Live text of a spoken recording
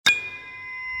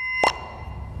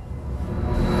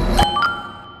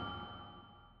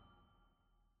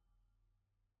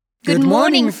Good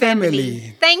morning,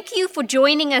 family. Thank you for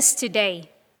joining us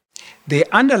today. The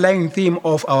underlying theme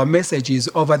of our messages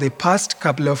over the past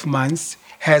couple of months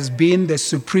has been the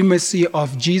supremacy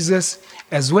of Jesus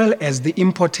as well as the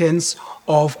importance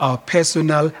of our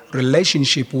personal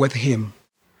relationship with Him.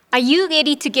 Are you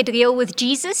ready to get real with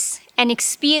Jesus and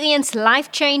experience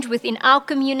life change within our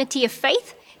community of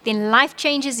faith? Then Life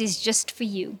Changes is just for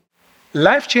you.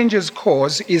 Life Changes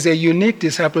course is a unique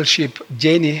discipleship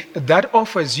journey that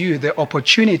offers you the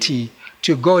opportunity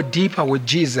to go deeper with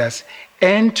Jesus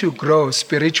and to grow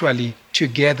spiritually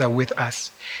together with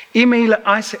us. Email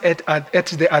us at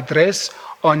the address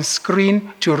on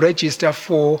screen to register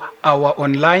for our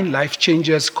online Life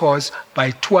Changes course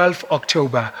by 12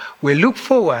 October. We look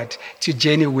forward to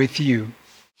journey with you.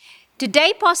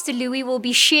 Today, Pastor Louis will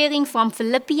be sharing from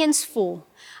Philippians 4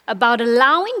 about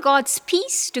allowing God's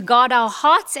peace to guard our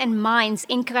hearts and minds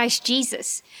in Christ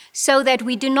Jesus so that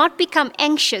we do not become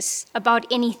anxious about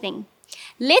anything.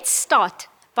 Let's start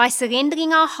by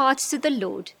surrendering our hearts to the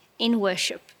Lord in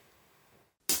worship.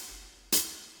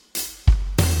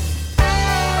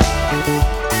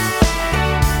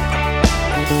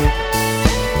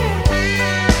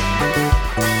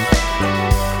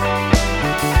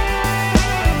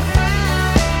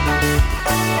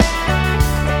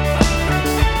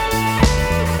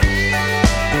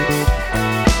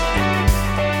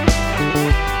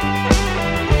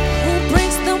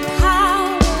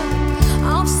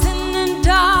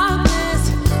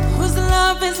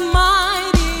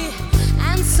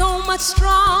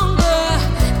 Stronger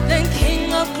than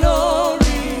King of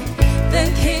glory,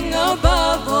 than King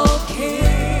above all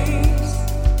kings,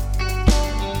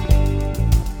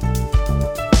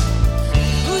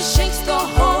 who shakes the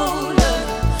whole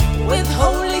earth with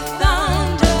holy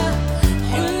thunder,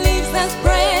 who leaves us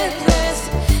breathless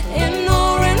in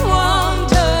awe and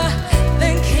wonder,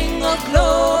 than King of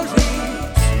glory,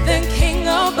 than King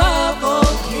above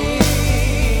all kings.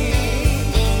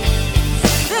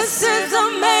 This is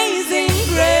amazing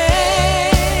grace.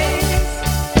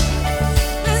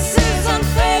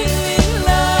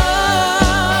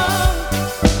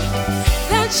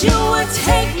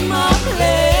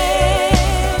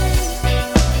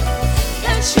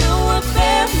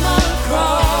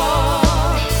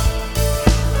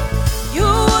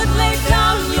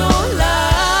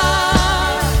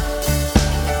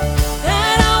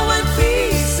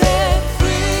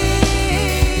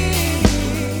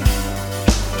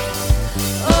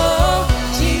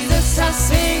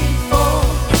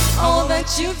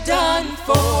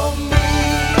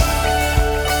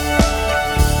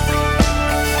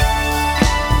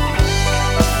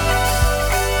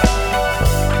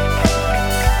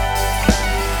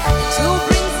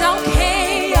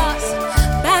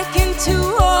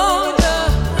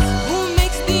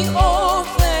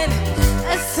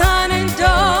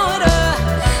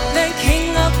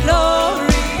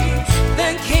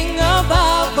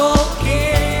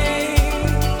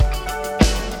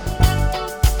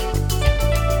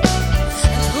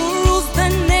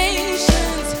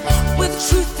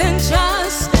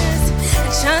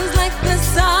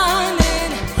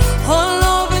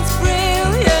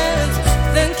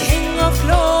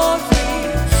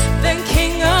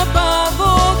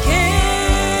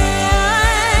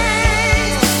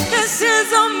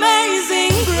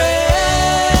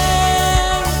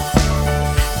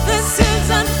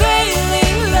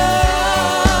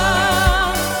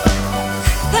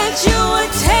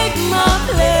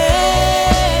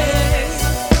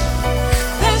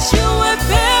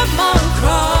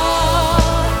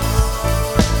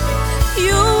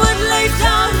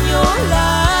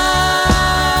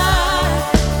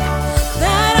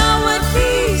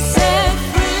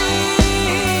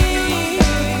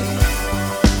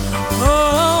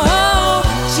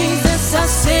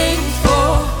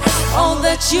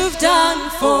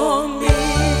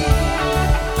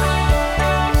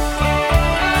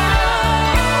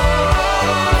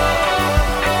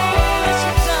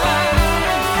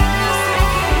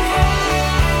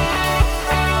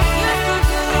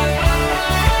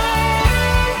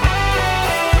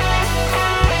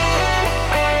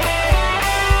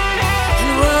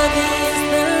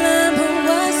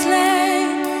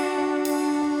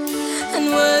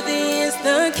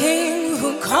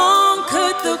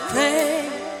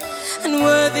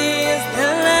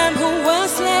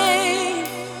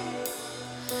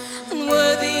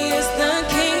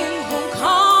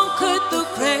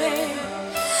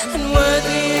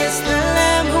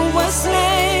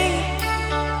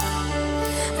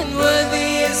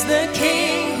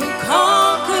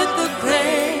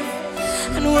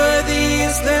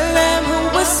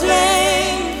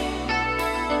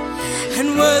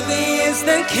 worthy is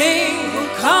the King who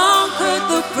conquered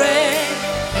the grave,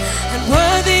 and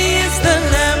worthy is the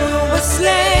Lamb who was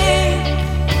slain,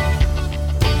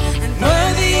 and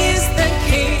worthy is the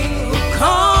King who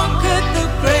conquered the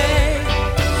grave,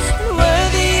 and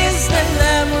worthy is the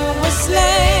Lamb who was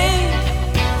slain,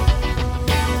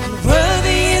 and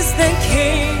worthy is the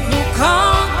King who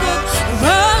conquered.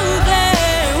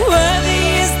 Worthy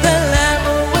is the Lamb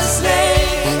who was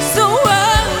slain. So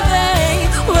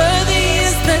worthy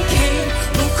is the King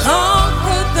who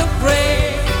conquered the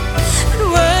grave, and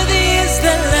worthy is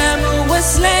the Lamb who was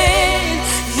slain.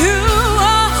 You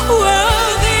are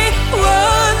worthy,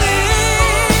 worthy.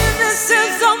 This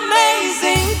is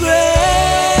amazing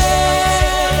grace.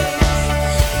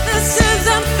 This is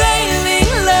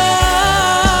unfailing love,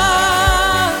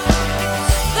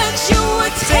 that you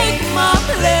would take my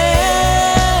place,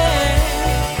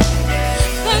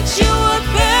 that you would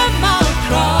bear my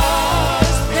cross.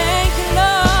 Thank you,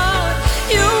 Lord.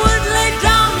 You would lay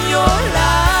down your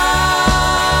life,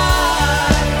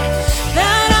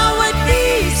 that I would be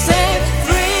set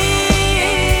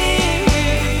free.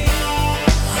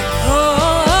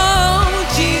 Oh,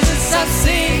 Jesus, I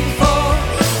sing for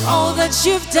all that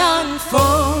you've done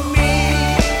for me,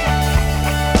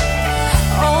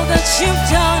 all that you've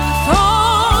done for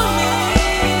me,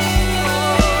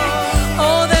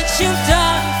 all that you've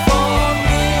done for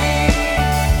me,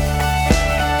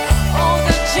 all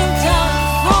that you've done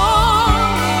for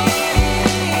me.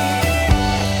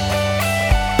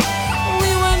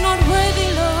 We were not worthy,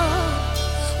 Lord.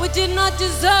 We did not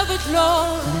deserve it,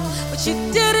 Lord. But you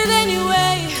did it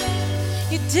anyway.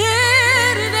 You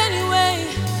did it anyway.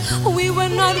 We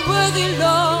were not worthy,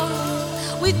 Lord.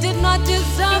 We did not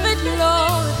deserve it,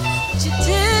 Lord. But you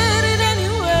did it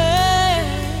anyway.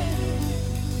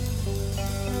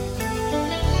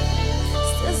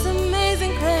 Such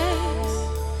amazing grace.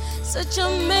 Such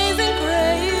amazing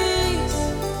grace.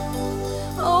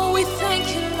 Oh, we thank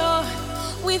you, Lord.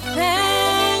 We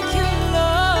thank you,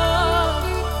 Lord.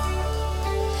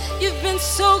 You've been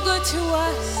so good to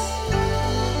us.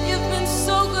 You've been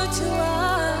so good to us.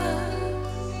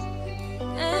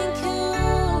 Thank you.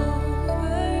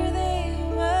 Worthy,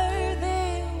 worthy,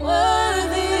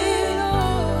 worthy,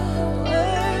 Lord.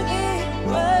 Worthy,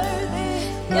 worthy.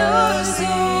 You're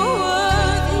so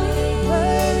worthy,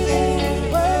 worthy,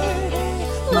 worthy,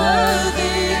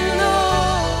 worthy,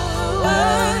 Lord.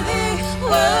 Worthy,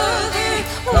 worthy,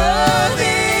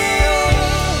 worthy,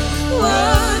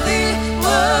 worthy,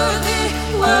 worthy,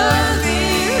 worthy,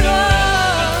 Lord.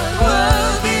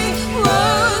 Worthy,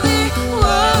 worthy,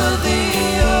 worthy,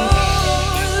 Lord.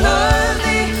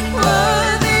 Worthy,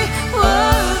 worthy,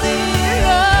 worthy,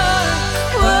 Lord.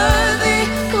 Worthy,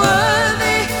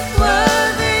 worthy,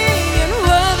 worthy, and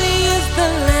worthy is the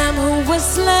Lamb who was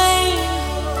slain.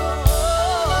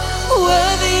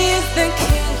 Worthy is the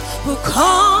King who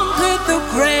conquered the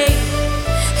grave,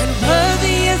 and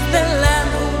worthy is the Lamb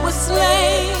who was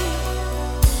slain,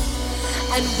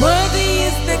 and worthy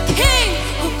is the King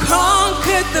who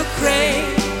conquered the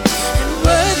grave, and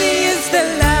worthy is the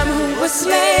Lamb who was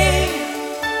slain,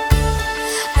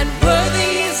 and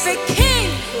worthy is the King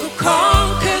who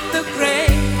conquered the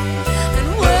grave, and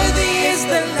worthy is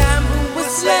the Lamb who was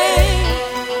slain,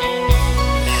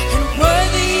 and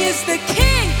worthy is the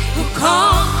King who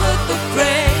conquered the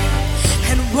grave,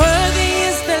 and worthy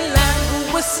is the Lamb who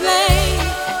was slain,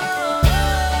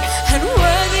 and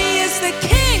worthy is the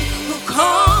King who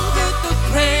conquered the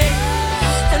grave,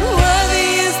 and worthy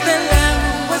is the Lamb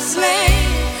who was slain.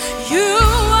 You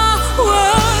are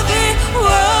worthy,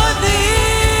 worthy.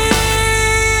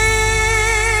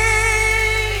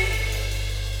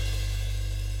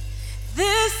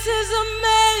 This is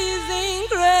amazing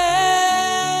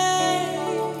grace.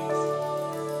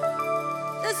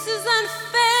 This is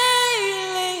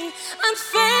unfailing,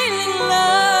 unfailing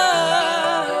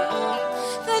love,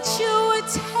 that you would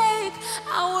take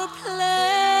our place,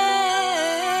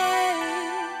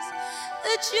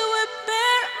 that you would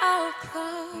bear our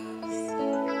cross,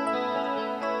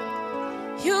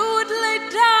 you would lay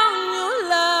down your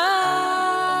life,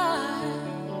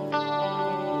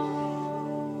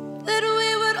 that we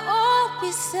would all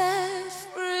be set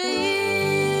free.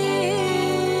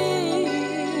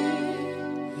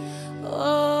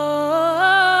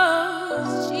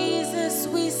 Oh, Jesus,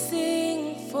 we sing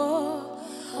for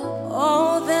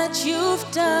all that you've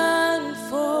done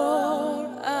for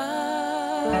us.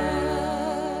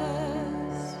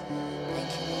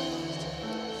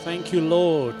 Thank you,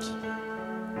 Lord.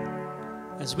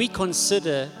 As we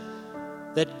consider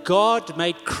that God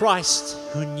made Christ,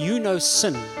 who knew no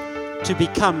sin, to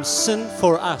become sin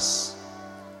for us,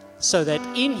 so that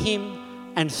in him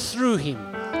and through him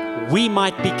we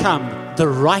might become the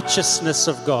righteousness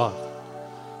of God.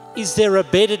 Is there a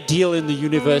better deal in the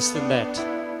universe than that?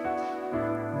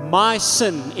 My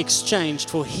sin exchanged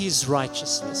for his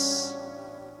righteousness.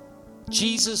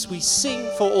 Jesus, we sing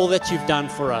for all that you've done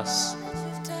for us.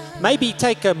 Maybe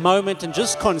take a moment and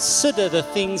just consider the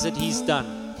things that he's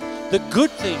done, the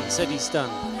good things that he's done,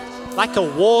 like a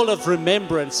wall of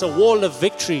remembrance, a wall of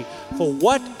victory for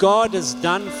what God has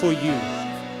done for you.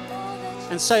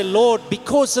 And say, Lord,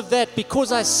 because of that,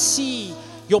 because I see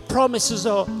your promises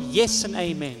are yes and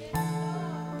amen,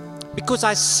 because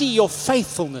I see your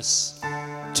faithfulness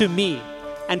to me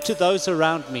and to those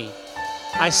around me,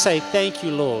 I say, thank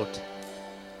you, Lord.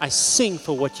 I sing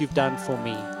for what you've done for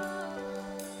me.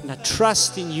 And I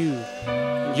trust in you,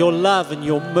 in your love and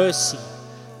your mercy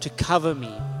to cover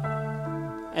me.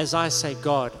 As I say,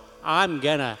 God, I'm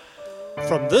gonna,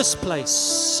 from this place,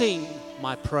 sing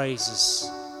my praises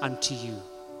unto you.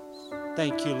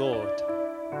 Thank you, Lord.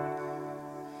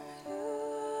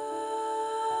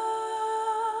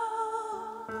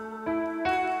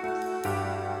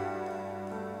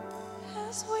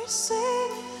 As we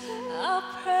sing our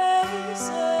praises,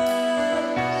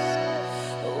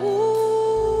 ooh,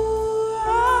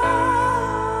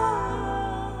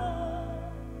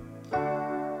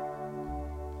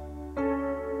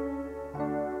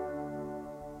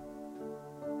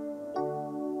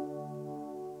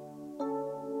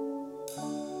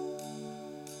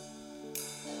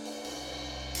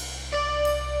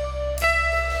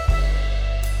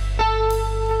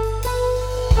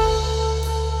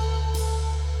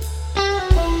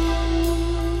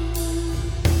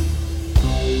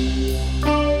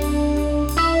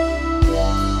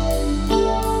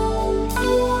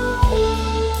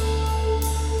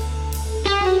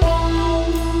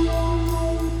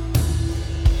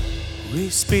 We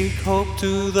speak hope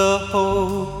to the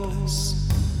hopeless,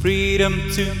 freedom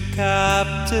to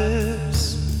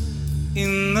captives.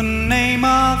 In the name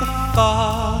of the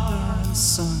Father and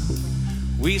Son,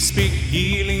 we speak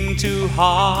healing to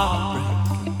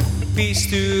heartbreak, peace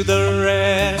to the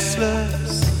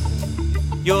restless.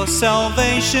 Your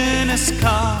salvation has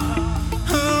come.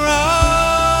 Arise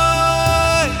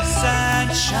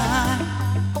and shine.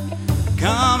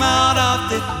 Come out of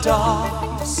the darkness.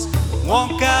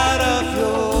 Walk out of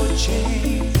your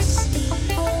chains.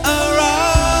 Arise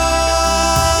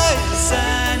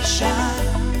and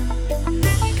shine.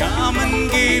 Come and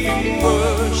give him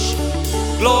worship.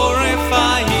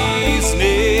 Glorify his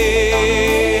name.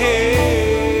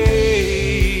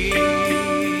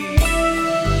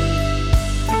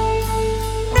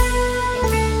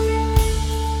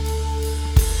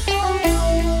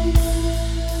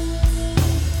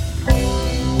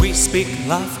 We speak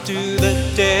life to the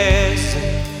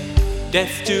desert,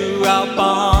 death to our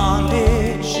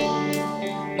bondage.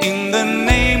 In the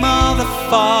name of the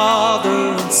Father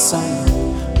and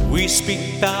Son, we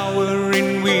speak power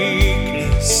in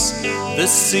weakness.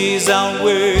 This is our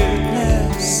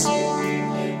witness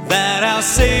that our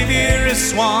Savior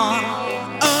is one.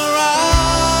 Arise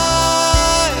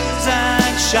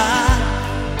and shine.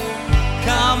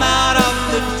 Come out of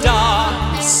the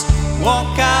darkness.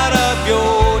 Walk out of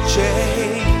your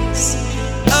chains.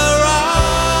 Arise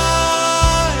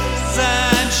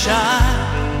and shine.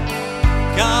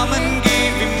 Come and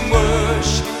give him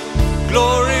worship.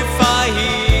 Glorify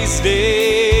his name.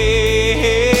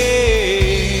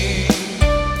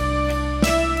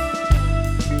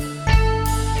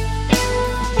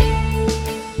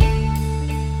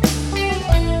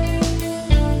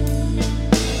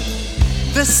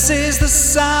 This is the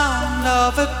sound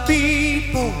of a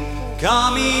people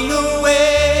coming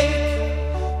away,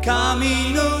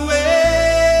 coming away.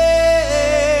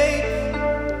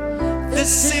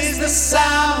 This is the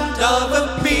sound of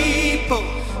a people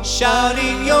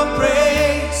shouting your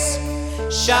praise,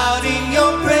 shouting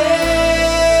your praise.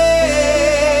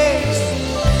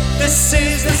 This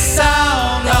is the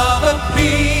sound of a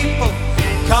people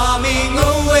coming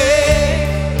away,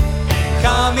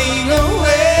 coming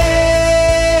away.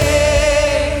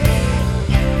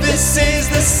 This is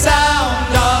the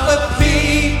sound of a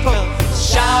people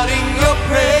shouting your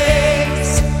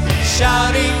praise,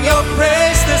 shouting your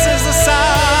praise. This is the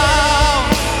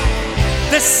sound.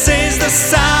 This is the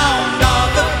sound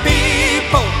of the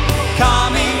people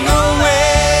coming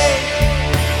away,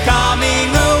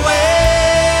 coming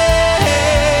away.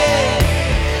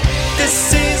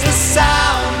 This is the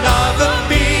sound of the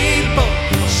people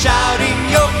shouting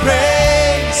your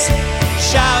praise,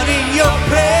 shouting your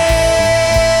praise.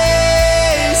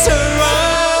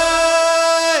 Arise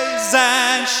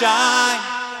and shine.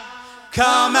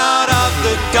 Come out of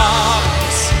the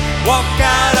darkness. Walk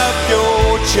out of your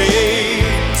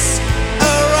chains.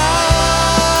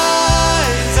 Arise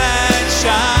and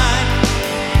shine.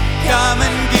 Come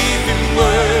and give him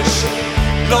worship.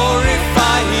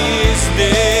 Glorify his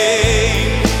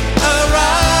name.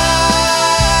 Arise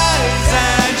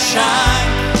and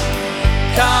shine.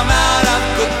 Come out of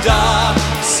the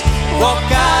darkness. Walk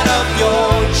out of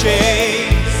your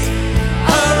chains.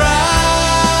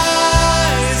 Arise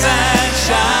and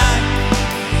shine.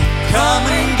 Come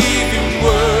and give him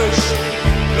worship.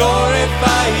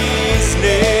 Glorify his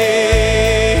name.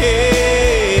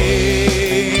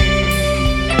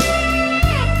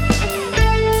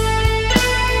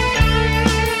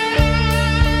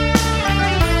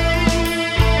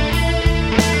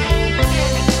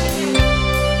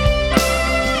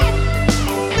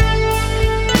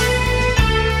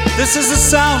 This is the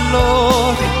sound,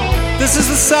 Lord. This is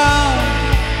the sound.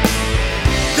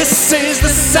 This is the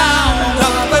sound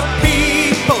of the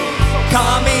people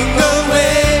coming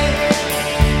away,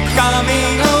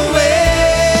 coming away.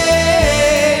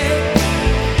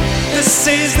 This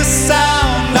is the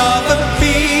sound of the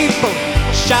people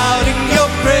shouting your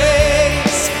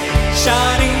praise,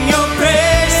 shouting your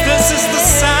praise. This is the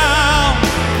sound.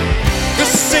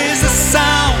 This is the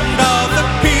sound of the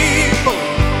people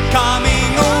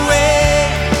coming away,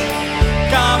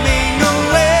 coming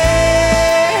away.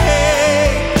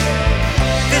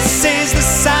 This is the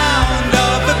sound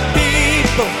of the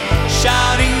people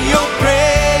shouting your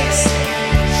praise,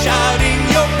 shouting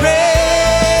your praise.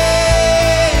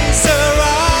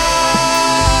 Arise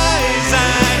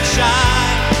and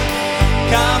shine.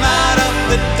 Come out of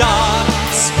the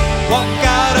darkness. Walk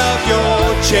out of your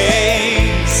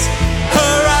chains.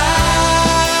 Arise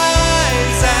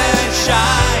and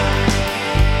shine.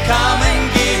 Come and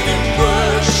give him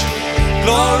worship.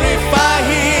 Glorify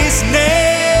his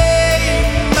name.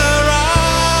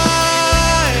 Arise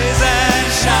and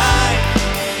shine.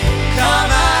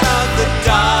 Come out of the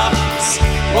darkness.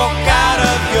 Walk out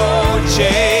of your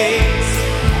chains.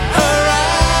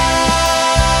 Arise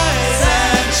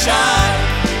and shine.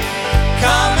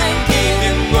 Come and give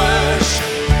him worship.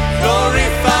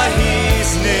 Glorify his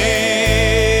name.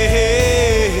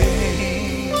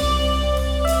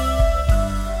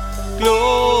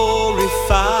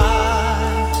 Glorify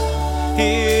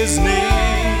his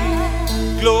name.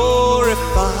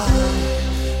 Glorify,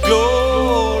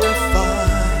 glorify,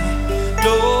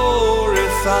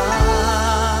 glorify.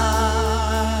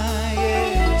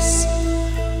 Yes.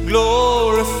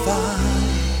 Glorify,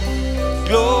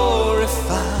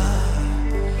 glorify,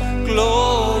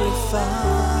 glorify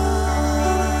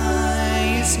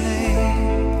his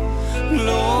name.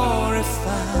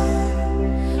 Glorify,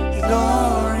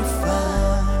 glorify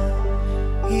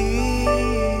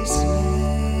his name.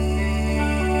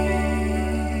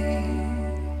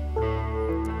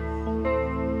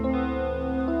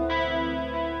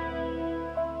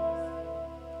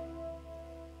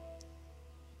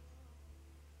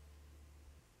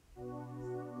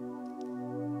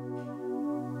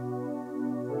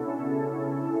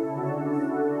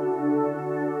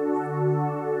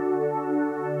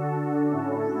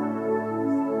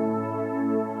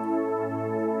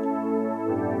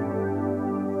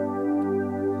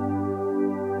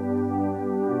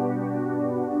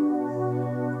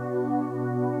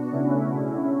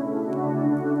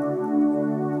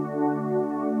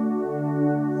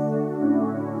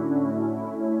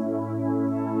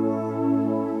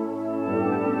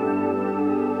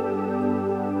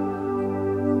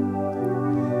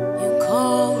 You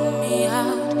call me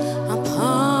out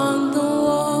upon the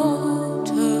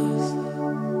waters,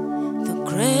 the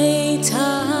great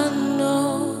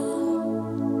unknown,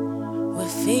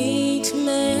 where feet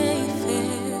may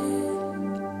fail,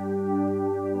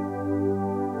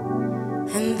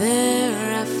 and there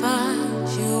I find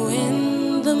you in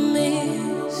the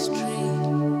mystery,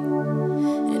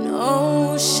 in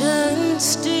oceans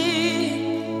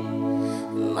deep.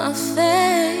 My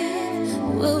faith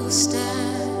will stand.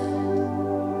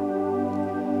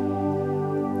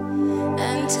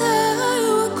 And I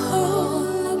will call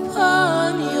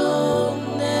upon your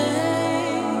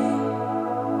name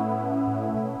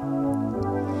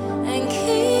and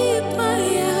keep my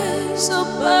eyes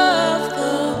above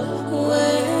the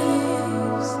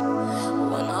waves.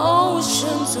 When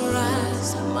oceans rise,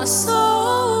 my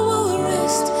soul will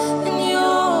rest in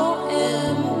your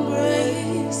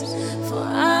embrace. For I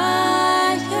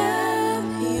am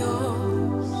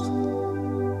yours,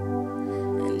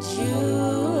 and you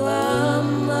are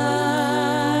mine.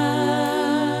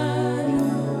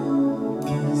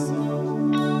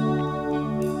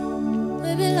 We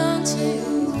belong to you.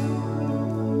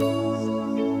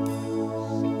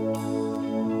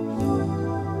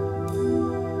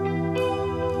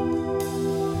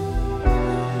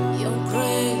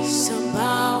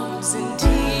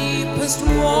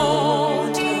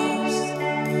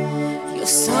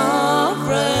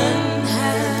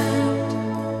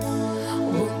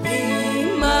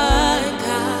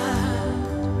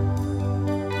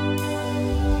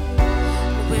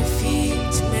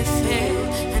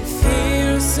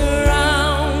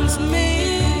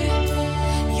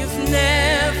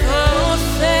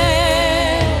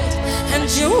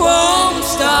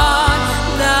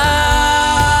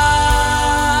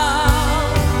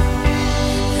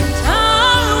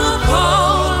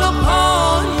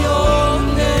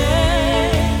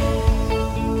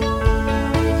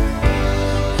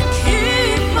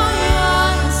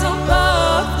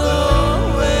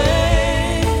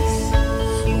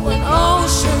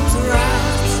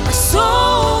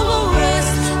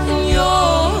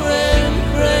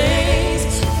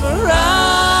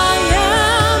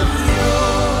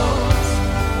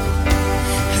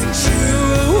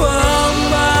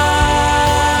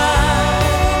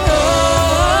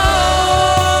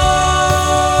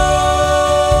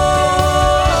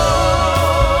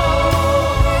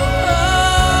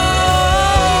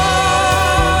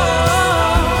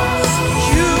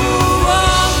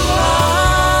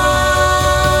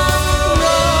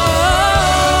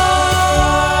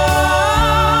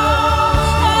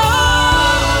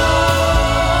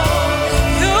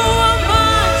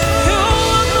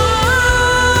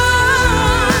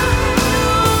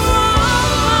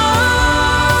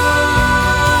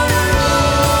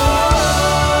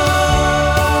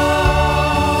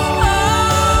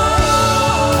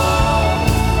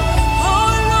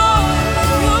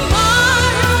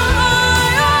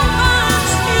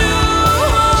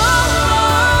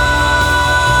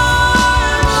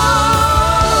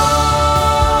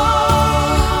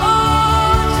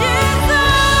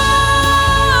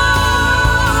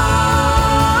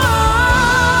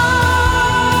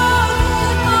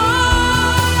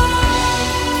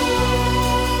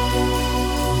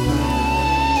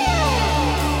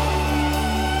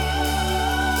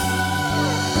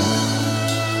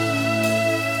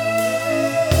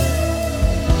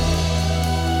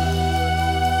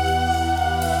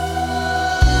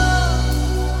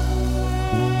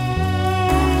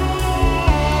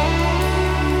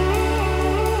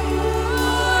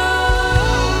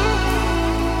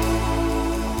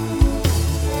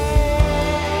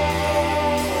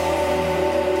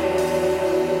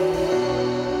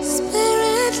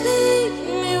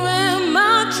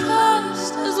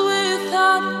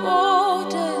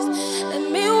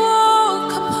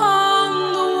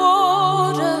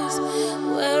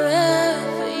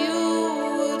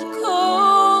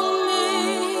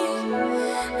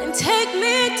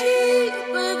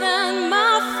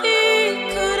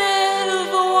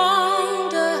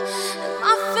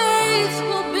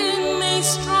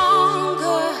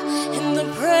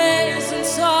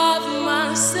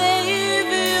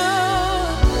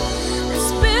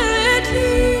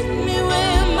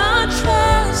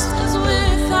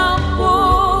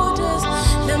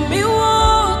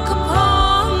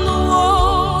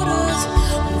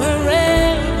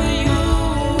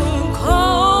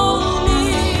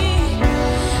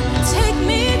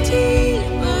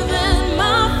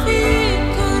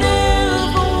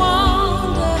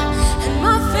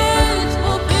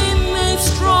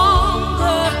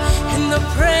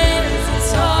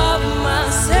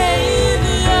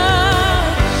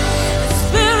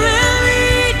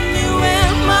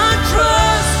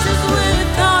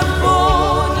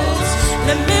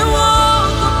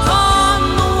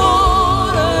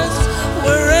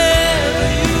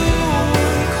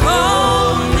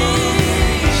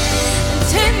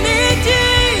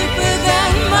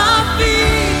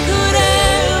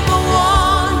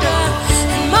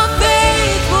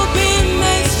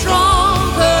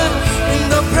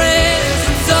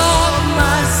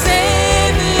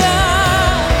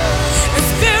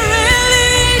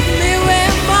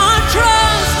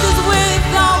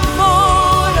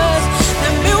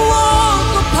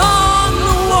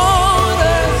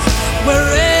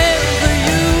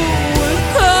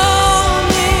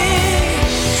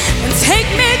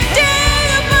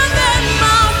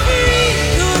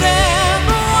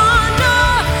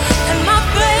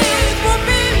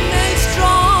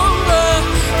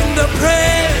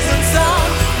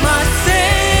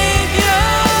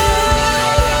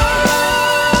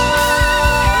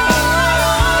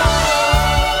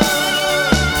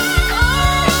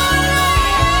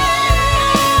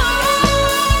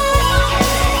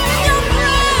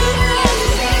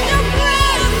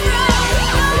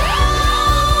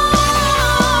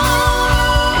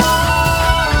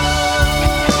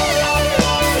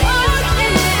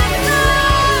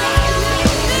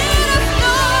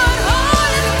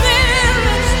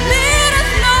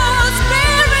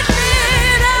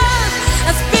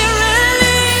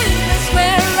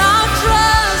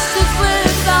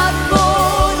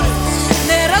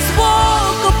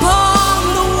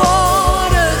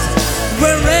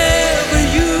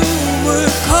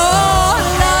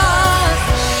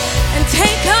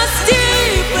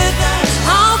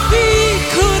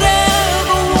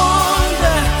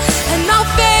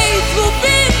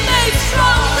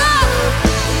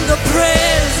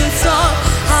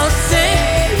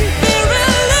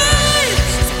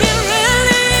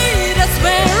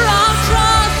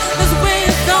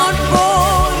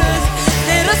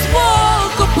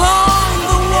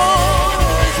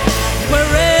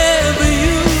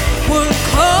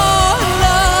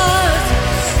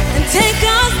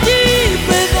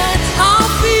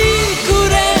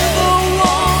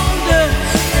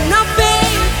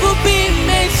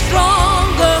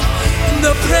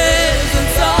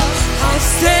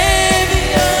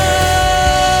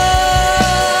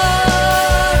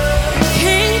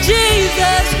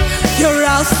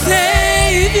 our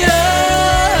Savior.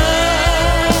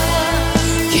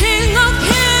 King of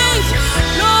kings,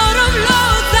 Lord of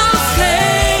lords, our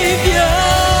Savior.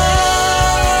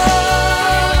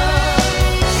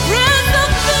 Prince of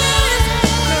peace,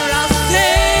 you're our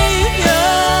Savior.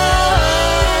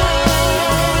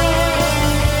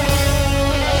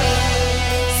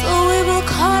 So we will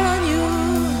call on you,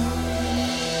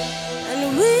 and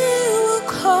we will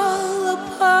call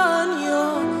upon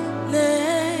your name,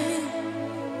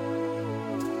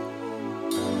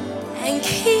 and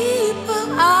keep our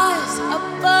eyes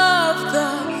above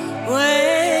the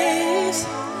waves.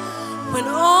 When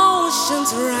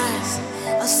oceans rise,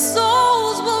 our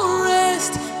souls will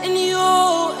rest in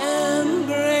your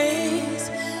embrace,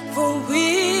 for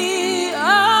we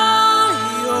are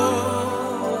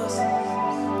yours,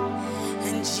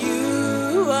 and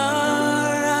you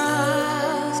are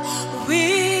ours. We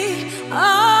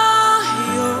are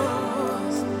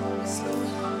yours,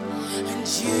 and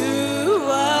you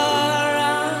are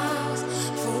ours,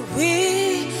 for we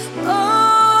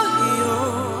are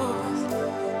yours,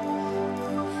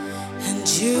 and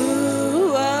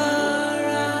you are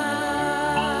ours.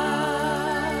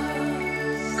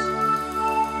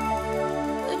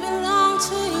 We belong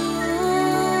to you.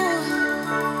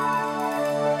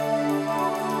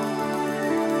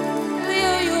 We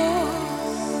are yours.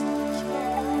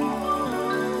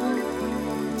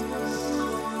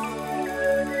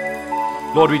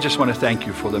 Lord, we just want to thank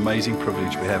you for the amazing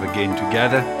privilege we have again to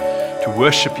gather, to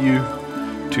worship you,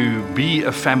 to be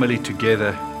a family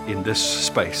together in this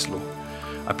space, Lord.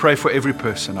 I pray for every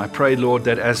person. I pray, Lord,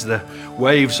 that as the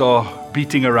waves are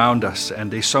beating around us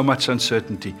and there's so much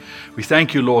uncertainty, we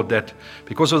thank you, Lord, that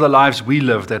because of the lives we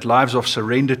live, that lives of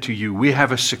surrender to you, we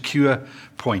have a secure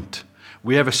point.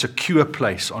 We have a secure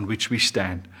place on which we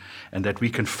stand, and that we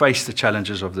can face the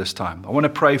challenges of this time. I want to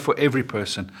pray for every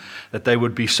person that they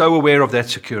would be so aware of that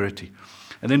security.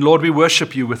 And then, Lord, we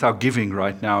worship you with our giving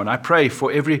right now. And I pray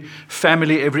for every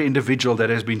family, every individual that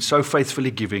has been so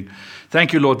faithfully giving.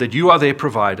 Thank you, Lord, that you are their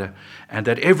provider, and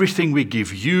that everything we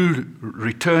give, you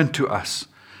return to us.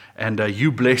 And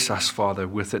you bless us, Father,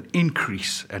 with an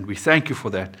increase. And we thank you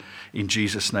for that in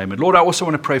Jesus' name. And Lord, I also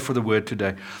want to pray for the word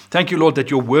today. Thank you, Lord,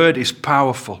 that your word is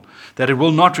powerful, that it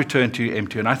will not return to you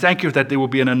empty. And I thank you that there will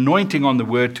be an anointing on the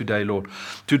word today, Lord,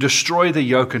 to destroy the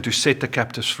yoke and to set the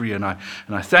captives free. And I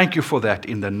thank you for that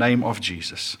in the name of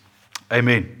Jesus.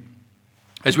 Amen.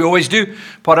 As we always do,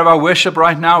 part of our worship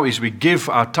right now is we give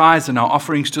our tithes and our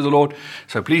offerings to the Lord.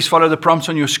 So please follow the prompts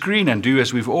on your screen and do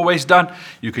as we've always done.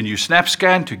 You can use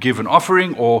SnapScan to give an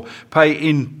offering or pay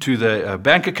into the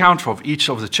bank account of each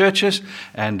of the churches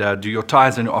and do your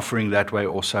tithes and offering that way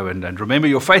also. And remember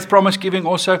your faith promise giving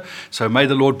also. So may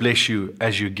the Lord bless you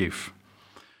as you give.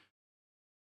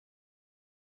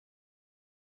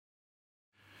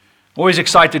 Always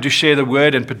excited to share the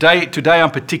word, and today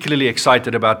I'm particularly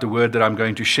excited about the word that I'm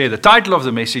going to share. The title of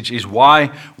the message is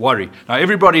Why Worry? Now,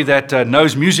 everybody that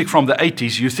knows music from the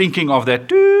 80s, you're thinking of that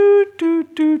doo, doo,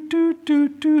 doo, doo, doo,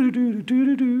 doo, doo,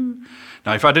 doo, doo.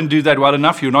 Now, if I didn't do that well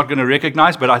enough, you're not going to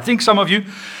recognize, but I think some of you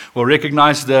will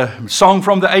recognize the song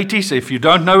from the 80s. If you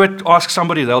don't know it, ask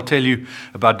somebody, they'll tell you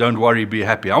about Don't Worry, Be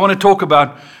Happy. I want to talk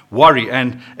about worry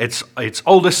and its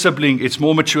older sibling, its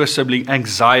more mature sibling,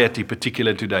 anxiety,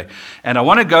 particular today. And I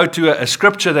want to go to a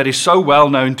scripture that is so well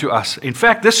known to us. In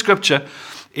fact, this scripture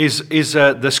is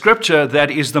the scripture that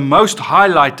is the most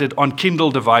highlighted on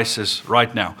Kindle devices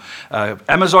right now.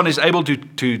 Amazon is able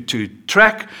to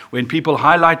track when people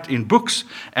highlight in books,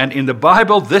 and in the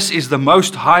Bible, this is the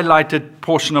most highlighted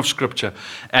portion of scripture.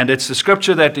 And it's the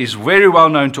scripture that is very well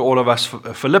known to all of us,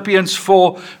 Philippians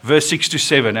 4, verse 6 to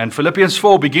 7. And Philippians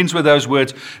 4 begins with those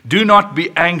words, "Do not be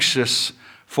anxious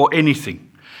for anything."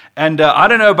 And I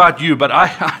don't know about you, but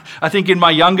I think in my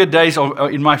younger days,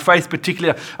 or in my faith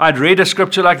particularly, I'd read a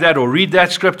scripture like that or read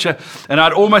that scripture, and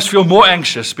I'd almost feel more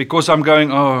anxious because I'm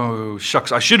going, oh,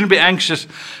 shucks, I shouldn't be anxious,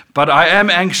 but I am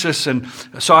anxious, and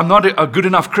so I'm not a good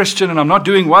enough Christian, and I'm not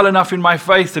doing well enough in my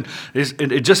faith, and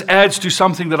it just adds to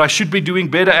something that I should be doing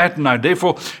better at, and I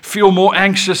therefore feel more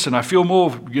anxious, and I feel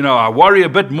more, I worry a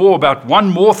bit more about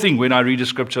one more thing when I read a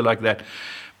scripture like that.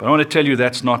 But I want to tell you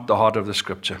that's not the heart of the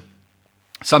scripture.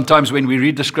 Sometimes when we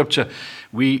read the scripture,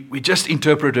 we just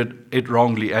interpreted it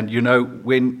wrongly. And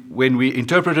when we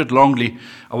interpret it wrongly,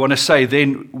 I want to say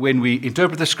then when we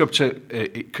interpret the scripture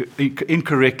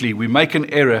incorrectly, we make an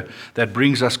error that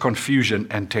brings us confusion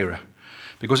and terror.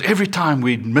 Because every time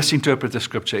we misinterpret the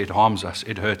scripture, it harms us,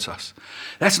 it hurts us.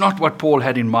 That's not what Paul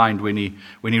had in mind when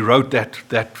he wrote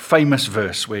that famous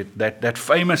verse, where that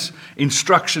famous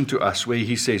instruction to us where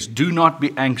he says, "Do not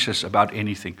be anxious about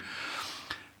anything."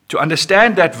 to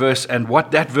understand that verse and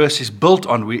what that verse is built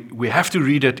on, we have to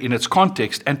read it in its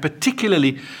context, and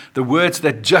particularly the words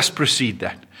that just precede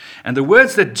that. And the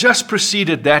words that just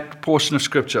preceded that portion of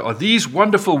Scripture are these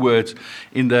wonderful words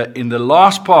in the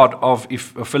last part of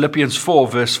Philippians 4,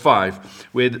 verse 5,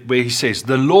 where he says,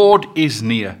 "The Lord is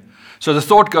near." So the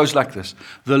thought goes like this: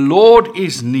 the Lord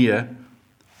is near,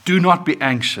 do not be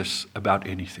anxious about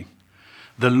anything.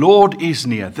 The Lord is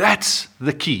near. That's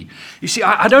the key. You see,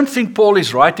 I don't think Paul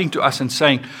is writing to us and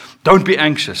saying, don't be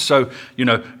anxious. So,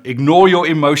 ignore your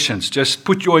emotions. Just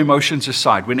put your emotions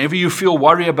aside. Whenever you feel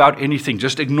worry about anything,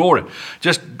 just ignore it.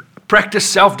 Just practice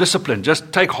self-discipline.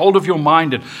 Just take hold of your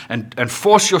mind and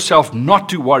force yourself not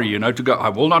to worry, to go, I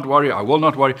will not worry, I will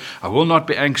not worry, I will not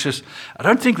be anxious. I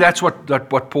don't think that's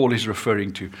what Paul is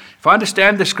referring to. If I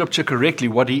understand the Scripture correctly,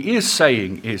 what he is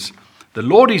saying is, the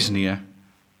Lord is near,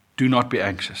 do not be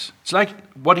anxious. It's like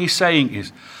what he's saying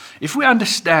is, if we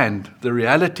understand the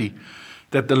reality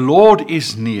that the Lord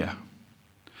is near,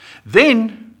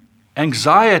 then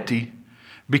anxiety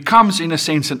becomes, in a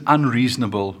sense, an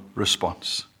unreasonable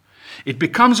response. It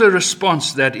becomes a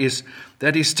response that is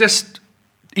just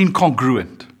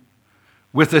incongruent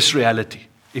with this reality.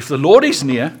 If the Lord is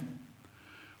near,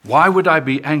 why would I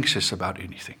be anxious about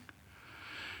anything?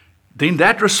 Then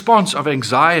that response of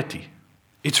anxiety,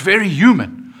 it's very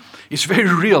human. It's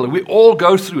very real. We all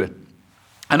go through it.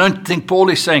 I don't think Paul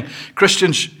is saying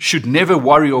Christians should never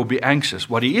worry or be anxious.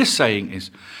 What he is saying is,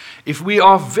 if we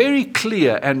are very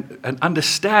clear and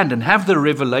understand and have the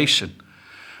revelation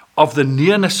of the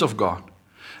nearness of God,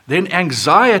 then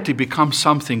anxiety becomes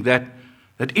something that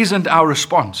isn't our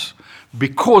response,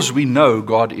 because we know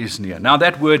God is near. Now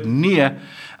that word near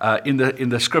in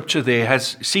the Scripture there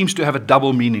seems to have a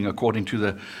double meaning according to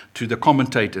the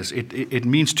commentators. It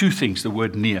means two things, the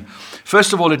word near.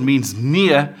 First of all, it means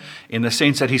near in the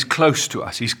sense that he's close to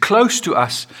us. He's close to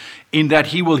us in that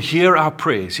he will hear our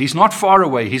prayers. He's not far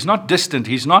away. He's not distant.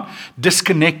 He's not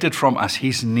disconnected from us.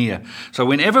 He's near. So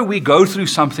whenever we go through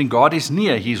something, God is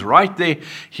near. He's right there.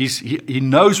 He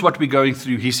knows what we're going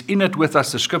through. He's in it with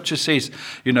us. The Scripture says,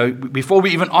 before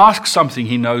we even ask something,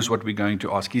 he knows what we're going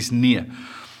to ask. He's near.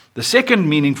 The second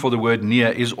meaning for the word near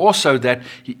is also that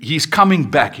he's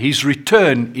coming back. His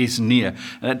return is near.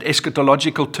 An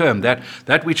eschatological term,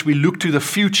 that which we look to the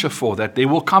future for, that there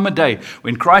will come a day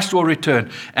when Christ will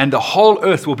return and the whole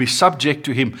earth will be subject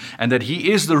to him, and that he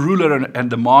is the ruler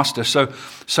and the master. So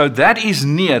that is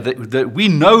near. That we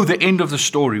know the end of the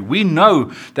story. We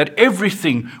know that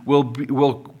everything will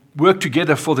work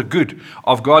together for the good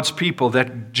of God's people,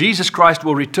 that Jesus Christ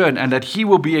will return and that he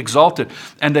will be exalted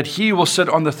and that he will sit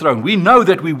on the throne. We know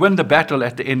that we win the battle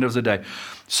at the end of the day.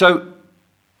 So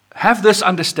have this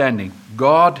understanding.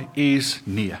 God is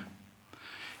near.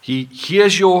 He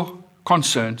hears your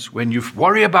concerns. When you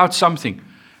worry about something,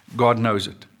 God knows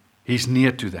it. He's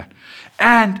near to that.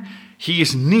 And he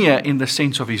is near in the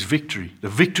sense of his victory, the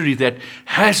victory that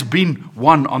has been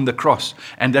won on the cross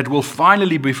and that will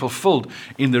finally be fulfilled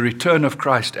in the return of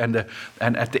Christ and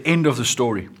at the end of the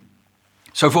story.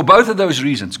 So for both of those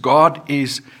reasons, God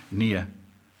is near.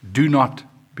 Do not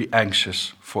be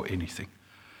anxious for anything.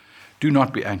 Do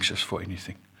not be anxious for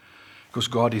anything, because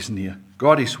God is near.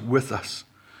 God is with us.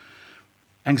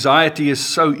 Anxiety is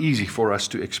so easy for us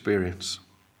to experience.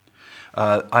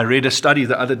 I read a study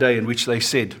the other day in which they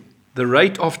said, the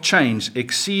rate of change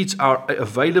exceeds our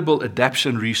available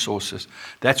adaptation resources.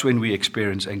 That's when we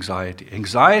experience anxiety.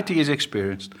 Anxiety is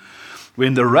experienced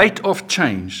when the rate of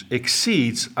change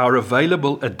exceeds our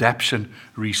available adaptation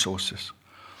resources.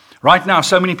 Right now,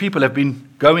 so many people have been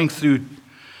going through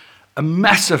a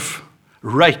massive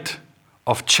rate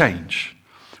of change.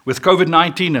 With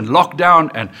COVID-19 and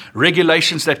lockdown and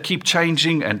regulations that keep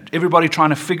changing and everybody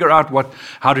trying to figure out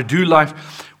how to do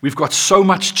life, we've got so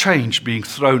much change being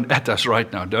thrown at us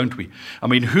right now, don't we? I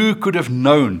mean, who could have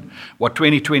known what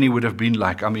 2020 would have been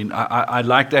like? I mean, I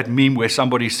like that meme where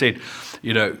somebody said,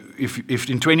 if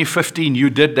in 2015 you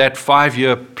did that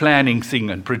 5-year planning thing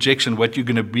and projection, what you're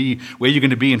going to be, where you're going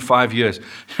to be in 5 years,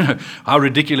 how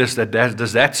ridiculous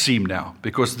does that seem now?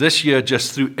 Because this year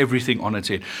just threw everything on its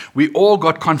head. We all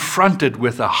got confronted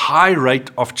with a high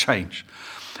rate of change.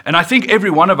 And I think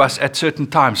every one of us at certain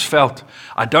times felt,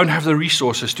 I don't have the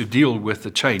resources to deal with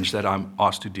the change that I'm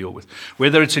asked to deal with.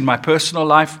 Whether it's in my personal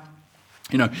life,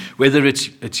 whether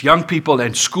it's young people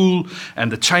and school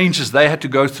and the changes they had to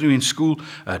go through in school,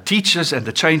 teachers and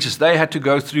the changes they had to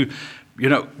go through,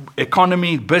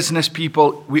 economy, business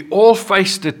people, we all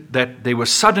faced it, that there was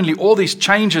suddenly all these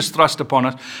changes thrust upon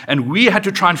us, and we had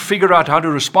to try and figure out how to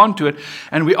respond to it,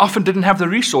 and we often didn't have the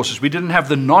resources, we didn't have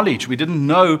the knowledge, we didn't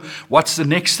know what's the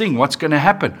next thing, what's going to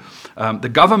happen. The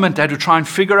government had to try and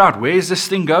figure out, where is this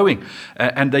thing going?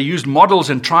 And they used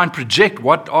models and try and project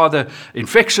what are the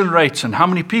infection rates and how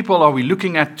many people are we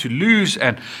looking at to lose.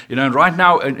 And right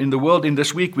now in the world, in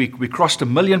this week, we crossed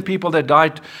 1 million people that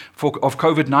died of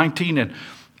COVID-19.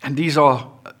 And these are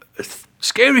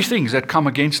scary things that come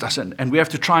against us. And we have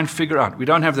to try and figure out. We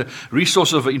don't have the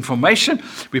resources of information.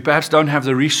 We perhaps don't have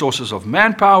the resources of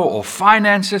manpower or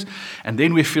finances. And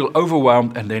then we feel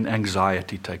overwhelmed, and then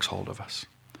anxiety takes hold of us.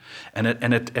 And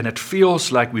it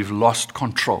feels like we've lost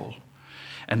control.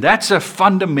 And that's a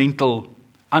fundamental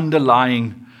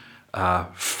underlying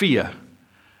fear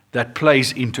that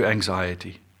plays into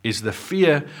anxiety, is the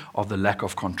fear of the lack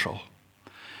of control.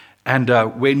 And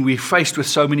when we're faced with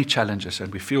so many challenges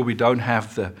and we feel we don't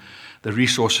have the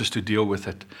resources to deal with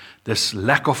it, this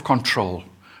lack of control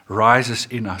rises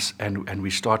in us, and we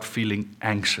start feeling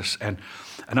anxious. And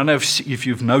I don't know if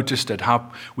you've noticed it,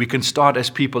 how we can start as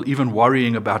people even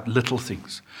worrying about little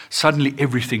things. Suddenly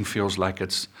everything feels like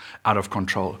it's out of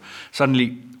control.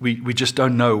 Suddenly we just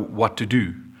don't know what to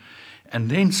do. And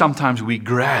then sometimes we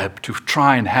grab to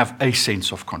try and have a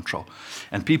sense of control.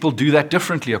 And people do that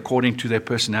differently according to their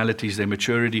personalities, their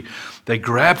maturity. They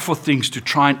grab for things to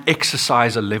try and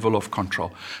exercise a level of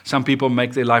control. Some people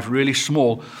make their life really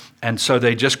small, and so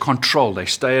they just control. They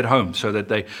stay at home so that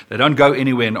they don't go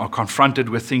anywhere and are confronted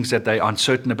with things that they're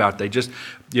uncertain about. They just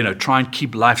try and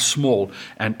keep life small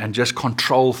and just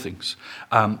control things.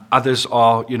 Others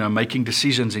are making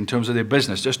decisions in terms of their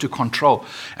business just to control.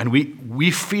 And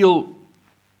we feel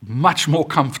much more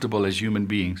comfortable as human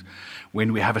beings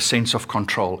when we have a sense of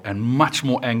control, and much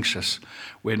more anxious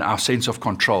when our sense of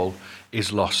control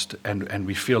is lost and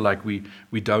we feel like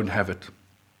we don't have it.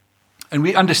 And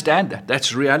we understand that.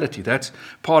 That's reality. That's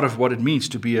part of what it means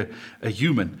to be a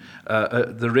human.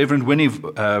 The Reverend Winnie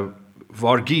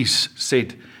Varghese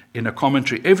said in a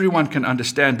commentary, everyone can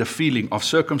understand the feeling of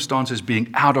circumstances being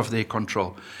out of their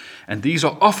control. And these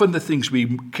are often the things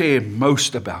we care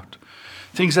most about.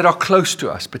 Things that are close to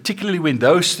us, particularly when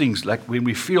those things, like when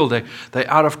we feel they're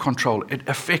out of control, it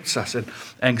affects us, and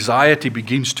anxiety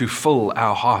begins to fill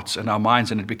our hearts and our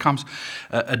minds, and it becomes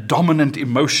a dominant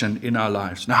emotion in our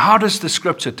lives. Now, how does the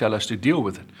scripture tell us to deal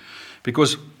with it?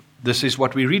 Because this is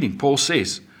what we're reading. Paul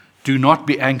says, do not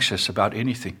be anxious about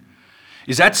anything.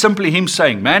 Is that simply him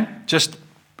saying, man, just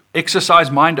exercise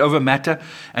mind over matter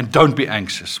and don't be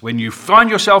anxious? When you find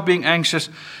yourself being anxious,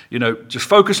 just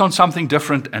focus on something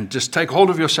different and just take hold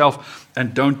of yourself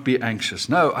and don't be anxious.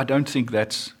 No, I don't think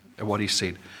that's what he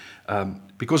said.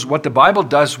 Because what the Bible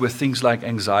does with things like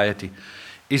anxiety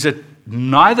is it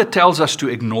neither tells us to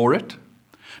ignore it,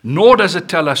 nor does it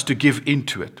tell us to give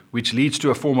into it, which leads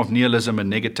to a form of nihilism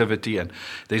and negativity, and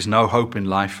there's no hope in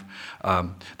life.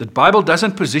 The Bible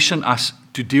doesn't position us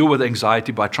to deal with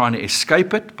anxiety by trying to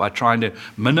escape it, by trying to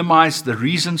minimize the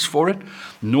reasons for it,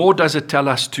 nor does it tell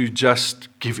us to just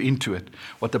give into it.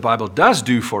 What the Bible does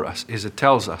do for us is it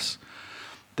tells us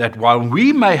that while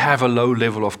we may have a low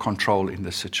level of control in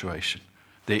this situation,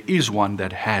 there is one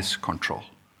that has control.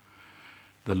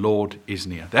 The Lord is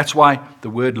near. That's why the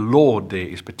word Lord there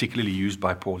is particularly used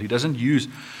by Paul. He doesn't use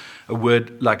a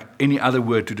word like any other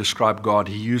word to describe God.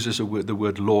 He uses the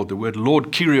word Lord. The word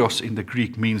Lord, Kyrios in the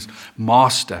Greek, means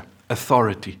master,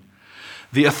 authority.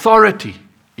 The authority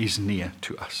is near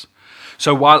to us.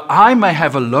 So while I may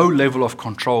have a low level of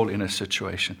control in a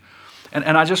situation,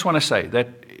 and I just want to say that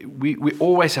we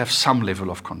always have some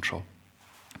level of control,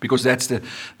 because that's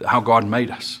how God made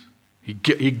us. He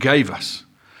gave us.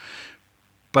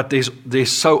 But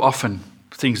there's so often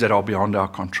things that are beyond our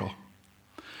control.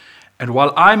 And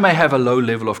while I may have a low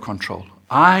level of control,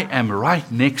 I am right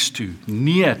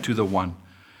near to the one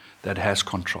that has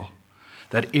control.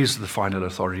 That is the final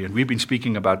authority. And we've been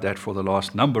speaking about that for the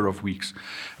last number of weeks,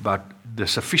 about the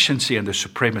sufficiency and the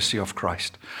supremacy of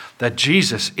Christ. That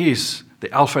Jesus is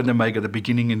the Alpha and the Omega, the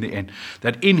beginning and the end.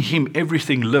 That in him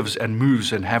everything lives and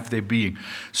moves and have their being.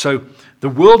 So the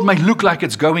world may look like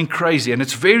it's going crazy, and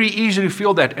it's very easy to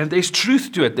feel that. And there's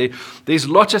truth to it. There's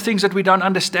lots of things that we don't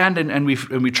understand, and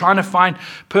we're trying to find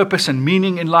purpose and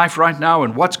meaning in life right now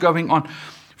and what's going on.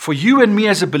 For you and me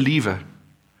as a believer,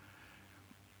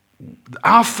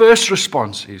 our first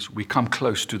response is we come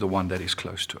close to the one that is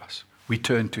close to us. We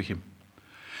turn to him.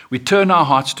 We turn our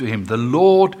hearts to him. The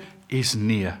Lord is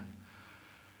near.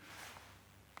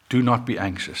 Do not be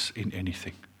anxious in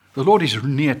anything, The Lord is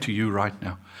near to you right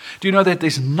now. Do you know that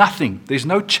there's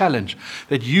no challenge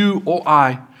that you or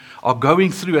I are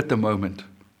going through at the moment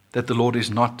that the Lord is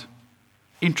not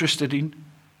interested in,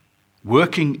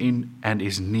 working in, and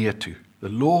is near to? The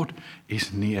Lord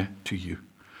is near to you.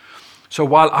 So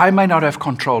while I may not have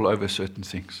control over certain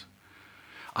things,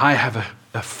 I have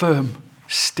a firm,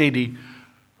 steady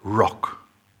rock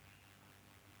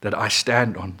that I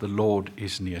stand on. The Lord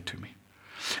is near to me.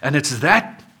 And it's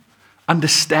that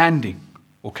understanding,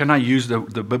 or can I use the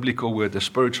biblical word, the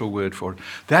spiritual word for it,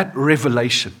 that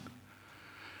revelation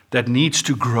that needs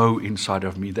to grow inside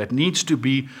of me, that needs to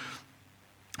be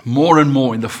more and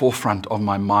more in the forefront of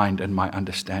my mind and my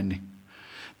understanding,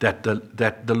 that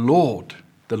the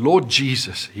Lord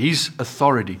Jesus, His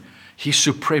authority, His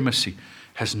supremacy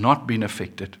has not been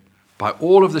affected by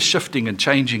all of the shifting and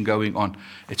changing going on.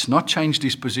 It's not changed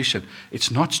His position.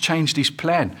 It's not changed His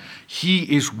plan.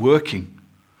 He is working.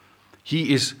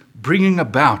 He is bringing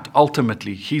about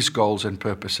ultimately His goals and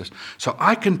purposes. So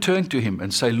I can turn to Him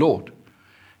and say, Lord,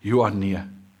 you are near.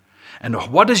 And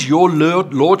what does your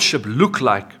lordship look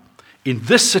like in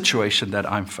this situation that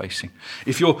I'm facing?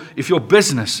 If your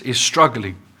business is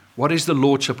struggling, what is the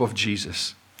lordship of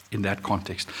Jesus in that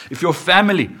context? If your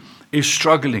family is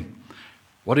struggling,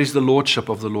 what is the lordship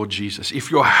of the Lord Jesus?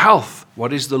 If your health,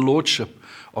 what is the lordship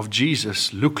of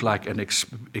Jesus look like and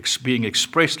being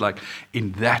expressed like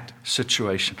in that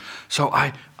situation? So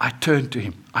I turn to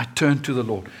Him. I turn to the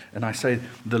Lord and I say,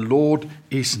 the Lord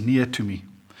is near to me.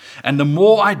 And the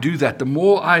more I do that, the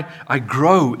more I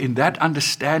grow in that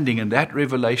understanding and that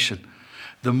revelation,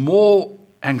 the more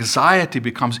anxiety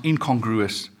becomes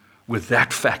incongruous with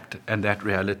that fact and that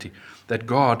reality, that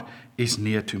God is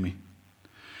near to me.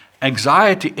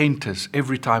 Anxiety enters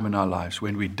every time in our lives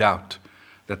when we doubt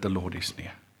that the Lord is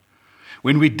near.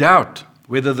 When we doubt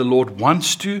whether the Lord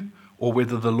wants to or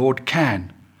whether the Lord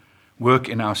can work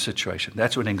in our situation,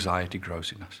 that's when anxiety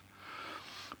grows in us.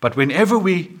 But whenever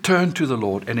we turn to the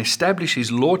Lord and establish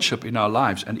His lordship in our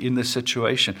lives and in this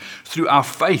situation through our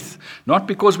faith, not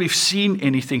because we've seen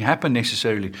anything happen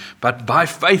necessarily, but by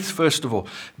faith first of all,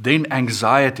 then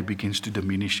anxiety begins to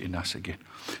diminish in us again.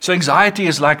 So anxiety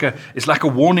is like a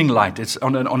warning light. It's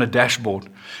on a dashboard.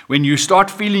 When you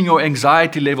start feeling your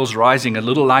anxiety levels rising, a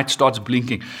little light starts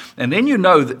blinking. And then you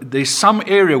know that there's some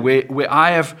area where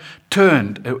I have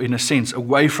turned, in a sense,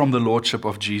 away from the lordship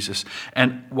of Jesus.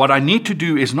 And what I need to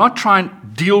do is not try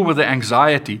and deal with the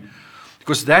anxiety,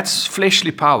 because that's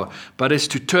fleshly power, but is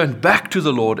to turn back to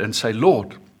the Lord and say,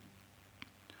 Lord,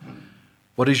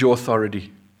 what is your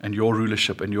authority and your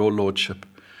rulership and your lordship?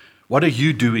 What are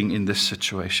you doing in this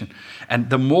situation? And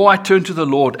the more I turn to the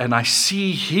Lord and I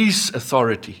see His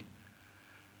authority,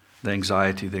 the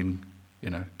anxiety then,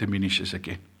 diminishes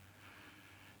again.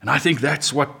 And I think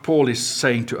that's what Paul is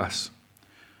saying to us.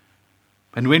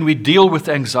 And when we deal with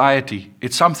anxiety,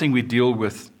 it's something we deal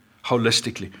with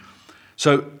holistically.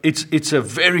 So it's a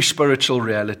very spiritual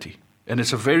reality, and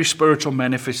it's a very spiritual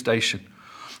manifestation.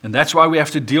 And that's why we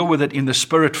have to deal with it in the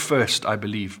spirit first, I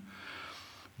believe.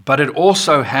 But it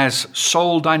also has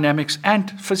soul dynamics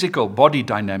and physical body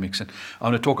dynamics. And I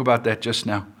want to talk about that just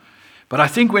now. But I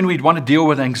think when we want to deal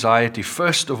with anxiety,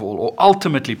 first of all, or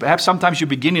ultimately, perhaps sometimes you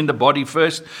begin in the body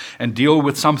first and deal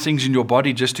with some things in your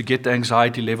body just to get the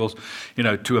anxiety levels,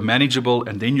 to a manageable,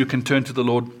 and then you can turn to the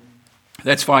Lord.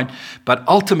 That's fine. But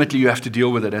ultimately, you have to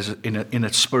deal with it in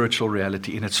its spiritual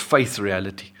reality, in its faith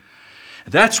reality.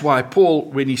 That's why Paul,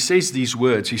 when he says these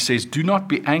words, he says, do not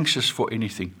be anxious for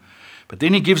anything. But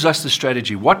then he gives us the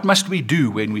strategy. What must we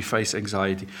do when we face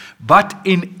anxiety? But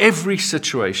in every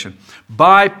situation,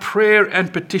 by prayer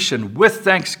and petition, with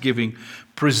thanksgiving,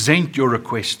 present your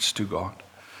requests to God.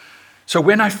 So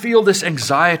when I feel this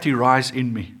anxiety rise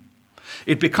in me,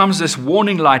 it becomes this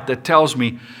warning light that tells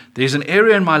me there's an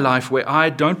area in my life where I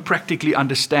don't practically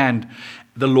understand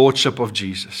the lordship of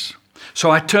Jesus.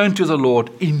 So I turn to the Lord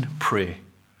in prayer.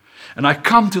 And I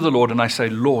come to the Lord and I say,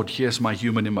 Lord, here's my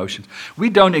human emotions. We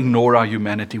don't ignore our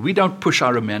humanity. We don't push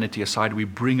our humanity aside. We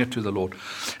bring it to the Lord.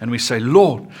 And we say,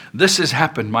 Lord, this has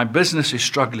happened. My business is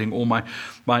struggling. Or my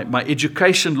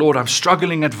education, Lord, I'm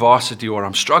struggling at varsity, or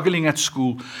I'm struggling at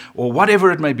school, or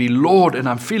whatever it may be, Lord, and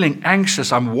I'm feeling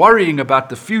anxious. I'm worrying about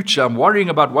the future. I'm worrying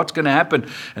about what's going to happen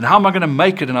and how am I going to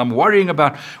make it. And I'm worrying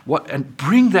about what, and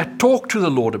bring that talk to the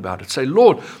Lord about it. Say,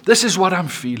 Lord, this is what I'm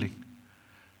feeling.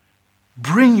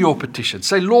 Bring your petition.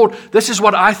 Say, Lord, this is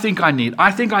what I think I need.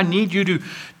 I think I need you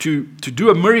to do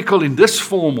a miracle in this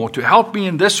form, or to help me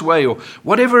in this way, or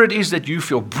whatever it is that you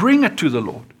feel. Bring it to the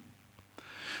Lord.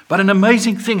 But an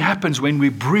amazing thing happens when we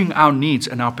bring our needs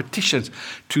and our petitions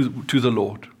to the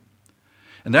Lord.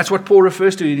 And that's what Paul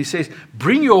refers to. He says,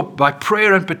 bring by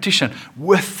prayer and petition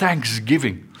with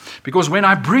thanksgiving. Because when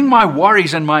I bring my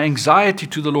worries and my anxiety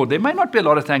to the Lord, there may not be a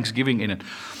lot of thanksgiving in it.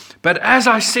 But as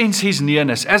I sense His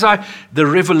nearness, the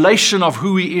revelation of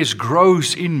who He is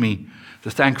grows in me,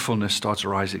 the thankfulness starts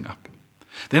rising up.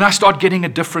 Then I start getting a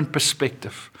different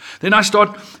perspective. Then I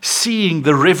start seeing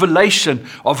the revelation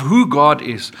of who God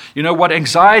is. You know, what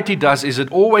anxiety does is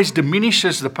it always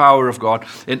diminishes the power of God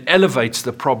and elevates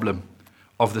the problem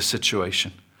of the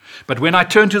situation. But when I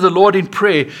turn to the Lord in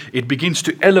prayer, it begins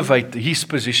to elevate His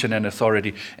position and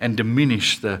authority and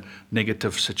diminish the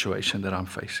negative situation that I'm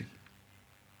facing.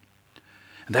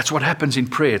 And that's what happens in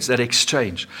prayer. It's that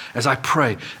exchange. As I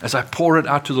pray, as I pour it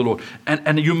out to the Lord.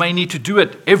 And you may need to do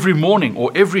it every morning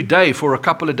or every day for a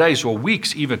couple of days or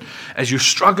weeks even. As you're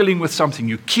struggling with something,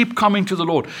 you keep coming to the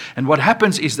Lord. And what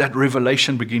happens is that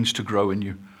revelation begins to grow in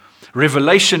you.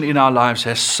 Revelation in our lives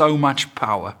has so much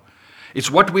power.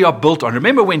 It's what we are built on.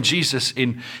 Remember when Jesus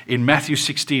in Matthew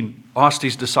 16 asked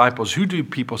His disciples, who do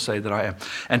people say that I am?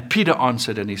 And Peter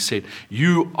answered and he said,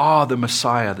 you are the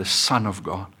Messiah, the Son of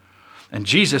God. And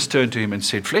Jesus turned to him and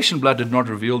said, flesh and blood did not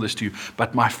reveal this to you,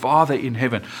 but my Father in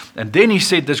heaven. And then He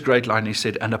said this great line, He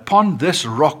said, and upon this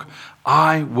rock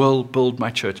I will build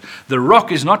my church. The rock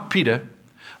is not Peter.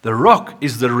 The rock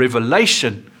is the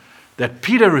revelation that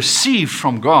Peter received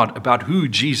from God about who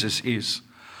Jesus is.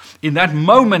 In that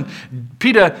moment,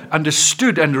 Peter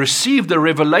understood and received the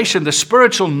revelation, the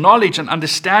spiritual knowledge and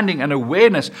understanding and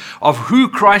awareness of who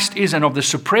Christ is and of the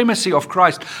supremacy of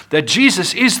Christ, that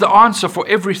Jesus is the answer for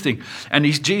everything. And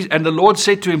the Lord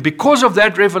said to him, because of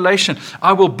that revelation,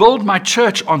 I will build my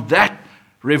church on that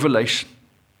revelation.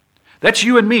 That's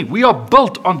you and me. We are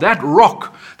built on that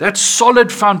rock, that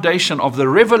solid foundation of the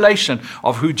revelation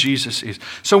of who Jesus is.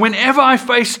 So whenever I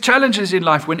face challenges in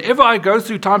life, whenever I go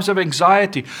through times of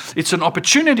anxiety, it's an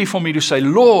opportunity for me to say,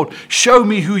 Lord, show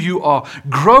me who you are.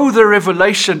 Grow the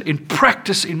revelation in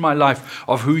practice in my life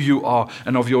of who you are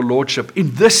and of your lordship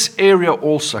in this area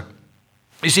also.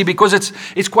 You see, because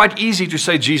it's quite easy to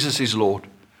say Jesus is Lord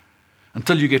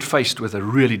until you get faced with a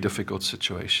really difficult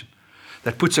situation.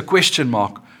 That puts a question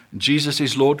mark. Jesus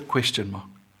is Lord, question mark.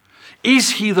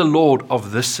 Is He the Lord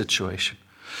of this situation?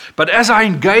 But as I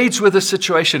engage with the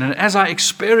situation and as I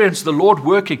experience the Lord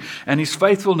working and His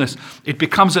faithfulness, it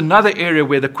becomes another area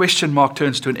where the question mark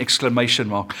turns to an exclamation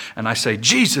mark. And I say,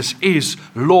 Jesus is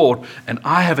Lord, and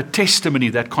I have a testimony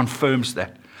that confirms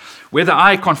that. Whether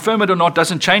I confirm it or not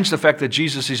doesn't change the fact that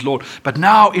Jesus is Lord. But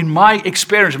now in my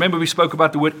experience, remember we spoke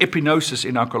about the word epinosis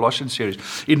in our Colossians series.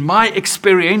 In my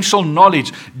experiential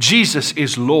knowledge, Jesus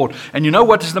is Lord. And you know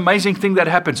what is the amazing thing that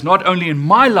happens? Not only in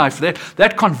my life,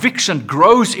 that conviction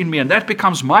grows in me and that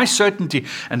becomes my certainty.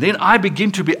 And then I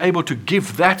begin to be able to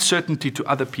give that certainty to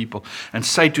other people and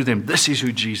say to them, this is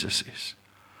who Jesus is.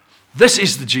 This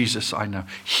is the Jesus I know.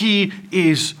 He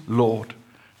is Lord.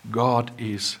 God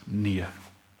is near.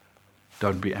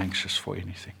 Don't be anxious for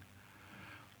anything.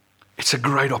 It's a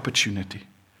great opportunity.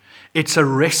 It's a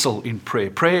wrestle in prayer.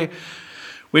 Prayer,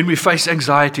 when we face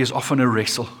anxiety, is often a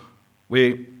wrestle.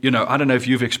 Where, I don't know if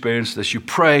you've experienced this. You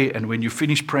pray, and when you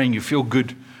finish praying, you feel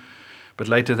good. But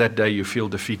later that day, you feel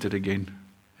defeated again.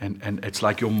 And it's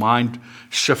like your mind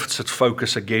shifts its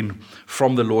focus again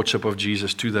from the Lordship of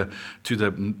Jesus to the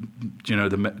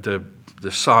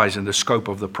size and the scope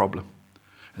of the problem.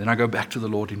 And then I go back to the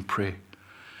Lord in prayer.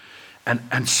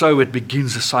 And so it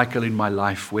begins a cycle in my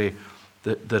life where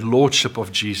the Lordship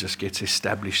of Jesus gets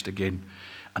established again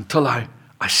until I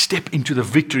step into the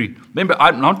victory. Remember,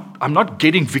 I'm not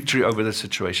getting victory over the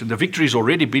situation. The victory has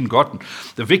already been gotten.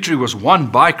 The victory was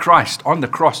won by Christ on the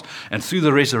cross and through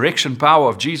the resurrection power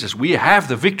of Jesus. We have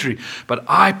the victory, but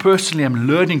I personally am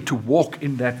learning to walk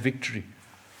in that victory.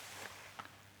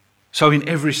 So in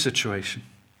every situation,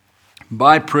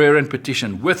 by prayer and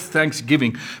petition, with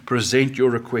thanksgiving, present your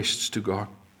requests to God.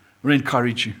 I want to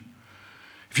encourage you.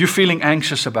 If you're feeling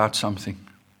anxious about something,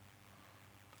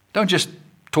 don't just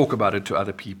talk about it to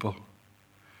other people.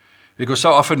 Because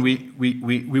so often we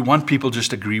want people just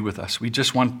to agree with us. We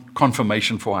just want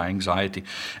confirmation for our anxiety.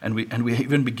 And we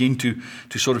even begin to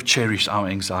sort of cherish our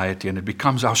anxiety. And it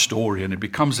becomes our story. And it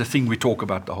becomes the thing we talk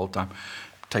about the whole time.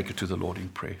 Take it to the Lord in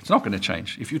prayer. It's not going to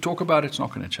change. If you talk about it, it's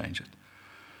not going to change it.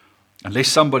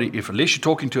 Unless you're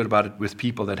talking about it with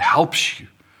people that helps you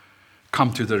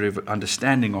come to the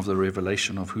understanding of the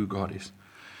revelation of who God is.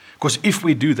 Because if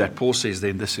we do that, Paul says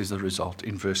then this is the result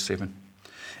in verse 7.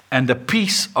 And the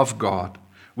peace of God,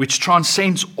 which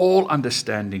transcends all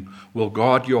understanding, will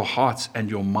guard your hearts and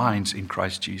your minds in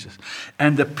Christ Jesus.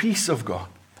 And the peace of God,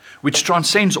 which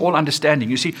transcends all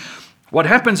understanding. You see, what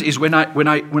happens is when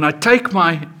I take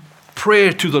my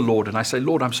prayer to the Lord and I say,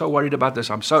 Lord, I'm so worried about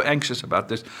this. I'm so anxious about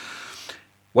this.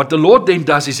 What the Lord then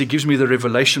does is He gives me the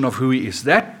revelation of who He is.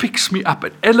 That picks me up.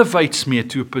 It elevates me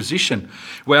to a position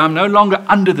where I'm no longer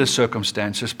under the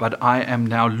circumstances, but I am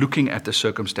now looking at the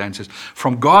circumstances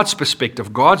from God's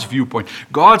perspective, God's viewpoint,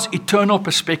 God's eternal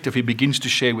perspective. He begins to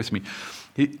share with me.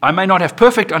 I may not have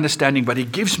perfect understanding, but He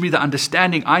gives me the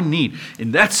understanding I need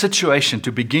in that situation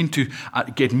to begin to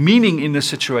get meaning in the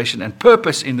situation and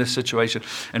purpose in the situation.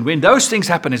 And when those things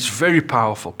happen, it's very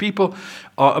powerful. People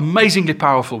are amazingly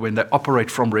powerful when they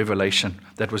operate from revelation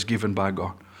that was given by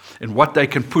God, and what they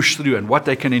can push through and what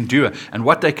they can endure and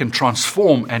what they can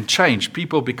transform and change.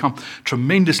 People become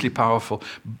tremendously powerful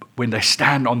when they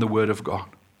stand on the Word of God.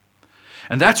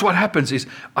 And that's what happens is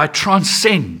I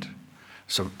transcend.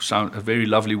 So sound a very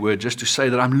lovely word just to say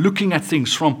that I'm looking at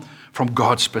things from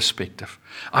God's perspective.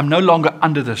 I'm no longer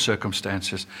under the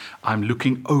circumstances. I'm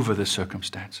looking over the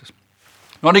circumstances.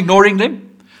 Not ignoring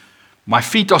them. My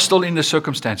feet are still in the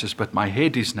circumstances, but my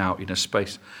head is now in a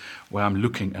space where I'm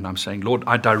looking and I'm saying, Lord,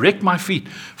 I direct my feet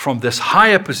from this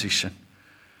higher position,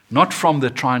 not from the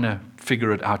trying to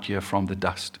figure it out here from the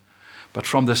dust, but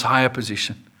from this higher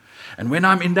position. And when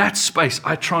I'm in that space,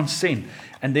 I transcend.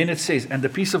 And then it says, and the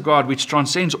peace of God which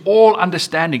transcends all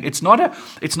understanding. It's not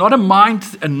a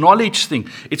mind, a knowledge thing.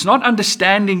 It's not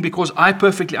understanding because I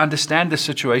perfectly understand the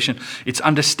situation. It's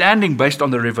understanding based on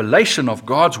the revelation of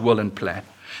God's will and plan.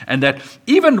 And that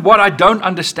even what I don't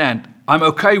understand, I'm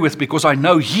okay with because I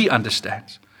know He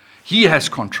understands. He has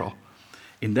control.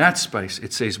 In that space,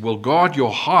 it says, will guard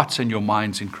your hearts and your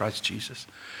minds in Christ Jesus.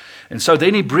 And so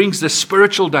then He brings the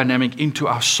spiritual dynamic into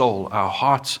our soul, our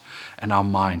hearts and our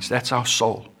minds. That's our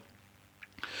soul.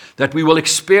 That we will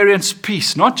experience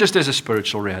peace, not just as a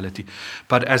spiritual reality,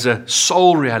 but as a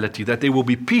soul reality. That there will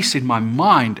be peace in my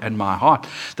mind and my heart.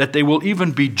 That there will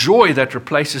even be joy that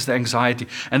replaces the anxiety.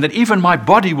 And that even my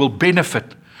body will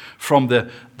benefit from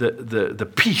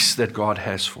the peace that God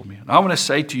has for me. And I want to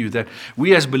say to you that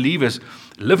we as believers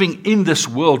living in this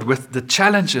world with the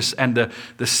challenges and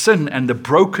the sin and the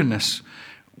brokenness,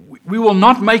 we will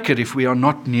not make it if we are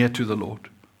not near to the Lord.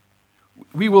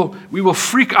 We will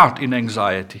freak out in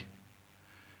anxiety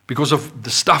because of the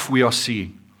stuff we are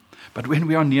seeing. But when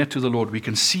we are near to the Lord, we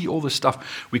can see all the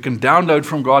stuff. We can download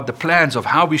from God the plans of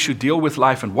how we should deal with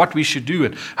life and what we should do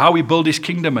and how we build His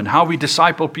kingdom and how we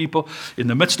disciple people in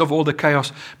the midst of all the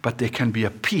chaos. But there can be a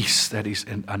peace that is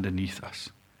underneath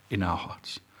us in our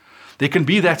hearts. There can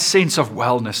be that sense of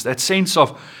wellness, that sense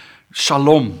of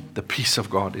shalom, the peace of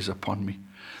God is upon me.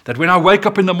 That when I wake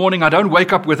up in the morning, I don't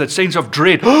wake up with a sense of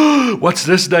dread. Oh, what's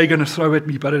this day going to throw at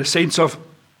me? But a sense of,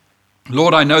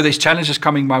 Lord, I know there's challenges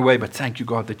coming my way, but thank you,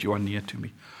 God, that you are near to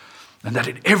me. And that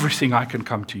in everything I can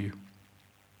come to you.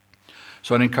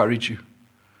 So I encourage you,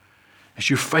 as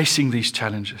you're facing these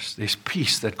challenges, there's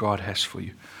peace that God has for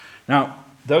you. Now,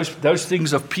 those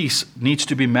things of peace needs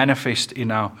to be manifest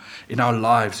in our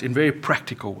lives in very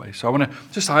practical ways. So I want to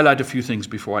just highlight a few things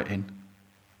before I end.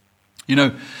 You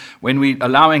know, when we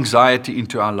allow anxiety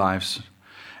into our lives,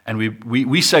 and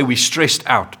we say we're stressed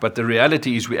out, but the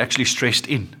reality is we're actually stressed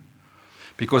in.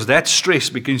 Because that stress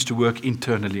begins to work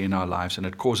internally in our lives, and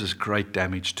it causes great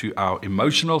damage to our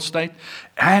emotional state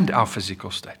and our physical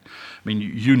state. I mean,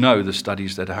 you know the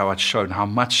studies that how it's shown how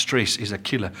much stress is a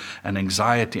killer, and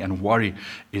anxiety and worry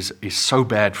is so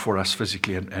bad for us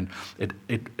physically, and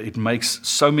it makes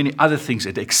so many other things.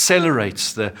 It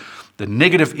accelerates the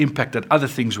negative impact that other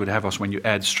things would have us when you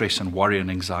add stress and worry and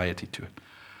anxiety to it.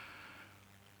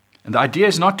 And the idea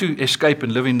is not to escape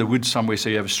and live in the woods somewhere so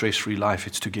you have a stress-free life.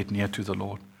 It's to get near to the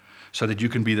Lord so that you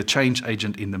can be the change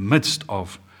agent in the midst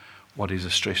of what is a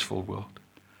stressful world.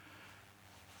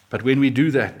 But when we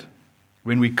do that,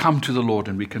 when we come to the Lord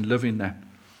and we can live in that,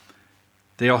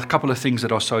 there are a couple of things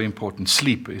that are so important.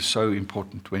 Sleep is so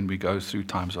important when we go through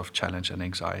times of challenge and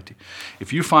anxiety.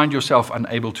 If you find yourself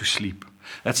unable to sleep,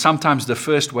 that's sometimes the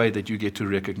first way that you get to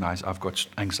recognize I've got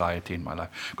anxiety in my life.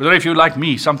 Because if you're like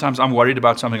me, sometimes I'm worried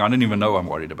about something, I don't even know I'm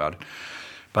worried about it.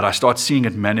 But I start seeing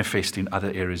it manifest in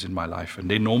other areas in my life. And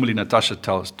then normally Natasha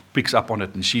picks up on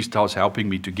it, and she starts helping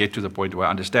me to get to the point where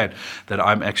I understand that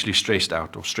I'm actually stressed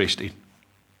out or stressed in.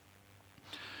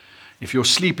 If your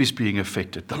sleep is being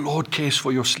affected, the Lord cares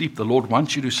for your sleep. The Lord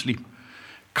wants you to sleep.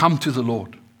 Come to the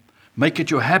Lord. Make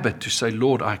it your habit to say,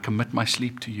 Lord, I commit my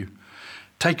sleep to you.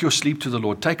 Take your sleep to the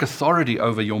Lord. Take authority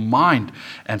over your mind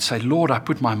and say, Lord, I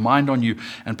put my mind on you.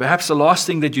 And perhaps the last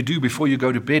thing that you do before you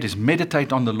go to bed is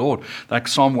meditate on the Lord. Like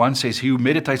Psalm 1 says, he who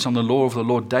meditates on the law of the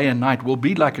Lord day and night will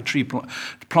be like a tree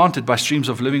planted by streams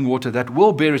of living water that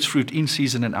will bear its fruit in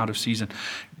season and out of season.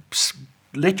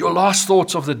 Let your last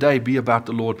thoughts of the day be about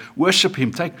the Lord. Worship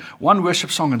Him. Take one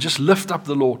worship song and just lift up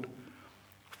the Lord.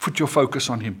 Put your focus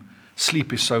on Him.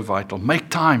 Sleep is so vital. Make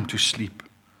time to sleep.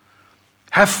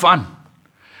 Have fun.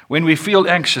 When we feel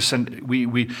anxious and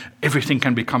everything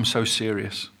can become so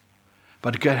serious.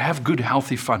 But have good,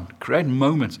 healthy fun. Create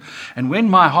moments. And when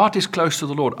my heart is close to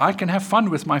the Lord, I can have fun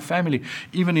with my family,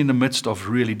 even in the midst of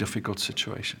really difficult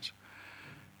situations.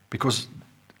 Because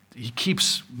He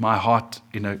keeps my heart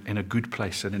in a good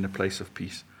place and in a place of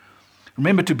peace.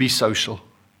 Remember to be social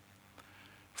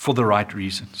for the right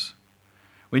reasons.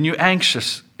 When you're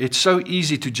anxious, it's so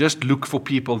easy to just look for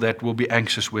people that will be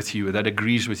anxious with you, that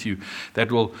agrees with you, that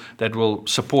will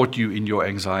support you in your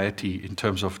anxiety in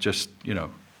terms of just,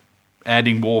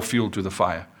 adding more fuel to the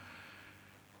fire.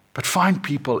 But find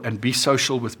people and be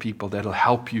social with people that will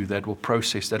help you, that will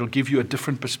process, that will give you a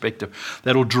different perspective,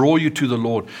 that will draw you to the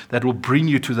Lord, that will bring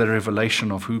you to the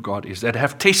revelation of who God is, that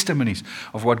have testimonies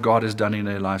of what God has done in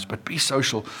their lives. But be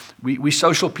social. We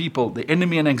social people. The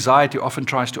enemy and anxiety often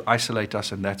tries to isolate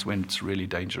us, and that's when it's really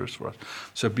dangerous for us.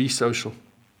 So be social.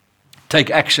 Take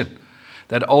action.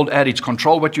 That old adage,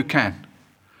 control what you can.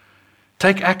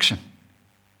 Take action.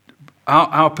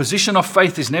 Our position of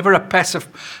faith is never a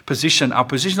passive position. Our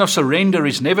position of surrender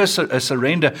is never a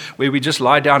surrender where we just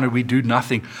lie down and we do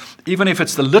nothing. Even if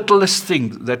it's the littlest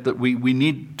thing that we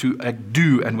need to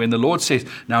do. And when the Lord says,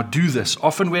 now do this.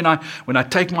 Often when I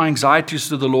take my anxieties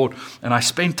to the Lord and I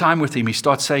spend time with Him, He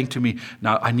starts saying to me,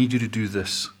 now I need you to do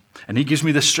this. And He gives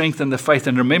me the strength and the faith.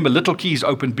 And remember, little keys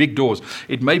open big doors.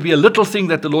 It may be a little thing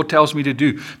that the Lord tells me to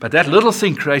do, but that little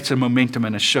thing creates a momentum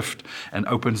and a shift and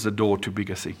opens the door to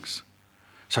bigger things.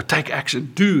 So take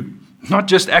action. Do not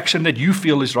just action that you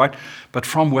feel is right, but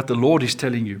from what the Lord is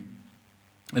telling you.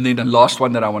 And then the last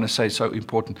one that I want to say is so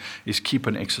important is keep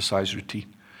an exercise routine.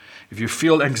 If you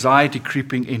feel anxiety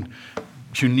creeping in,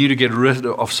 you need to get rid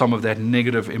of some of that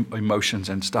negative emotions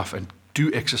and stuff and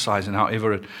do exercise and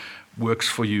however it works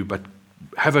for you. But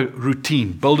have a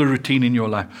routine. Build a routine in your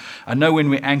life. I know when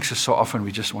we're anxious so often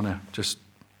we just want to just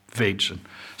veg and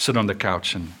sit on the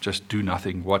couch and just do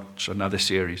nothing, watch another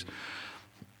series.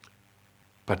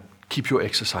 But keep your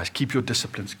exercise, keep your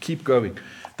disciplines, keep going.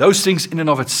 Those things in and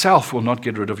of itself will not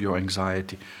get rid of your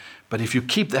anxiety. But if you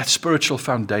keep that spiritual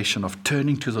foundation of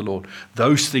turning to the Lord,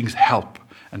 those things help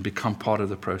and become part of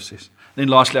the process. Then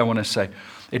lastly, I want to say,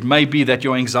 it may be that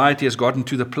your anxiety has gotten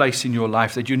to the place in your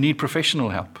life that you need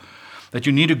professional help. That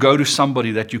you need to go to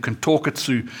somebody that you can talk it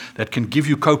through, that can give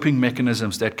you coping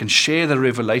mechanisms, that can share the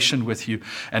revelation with you.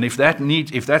 And if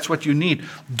that's what you need,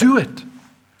 do it.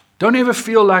 Don't ever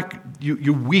feel like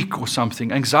you're weak or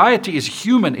something. Anxiety is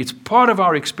human. It's part of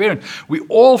our experience. We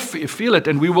all feel it,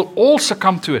 and we will all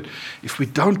succumb to it if we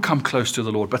don't come close to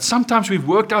the Lord. But sometimes we've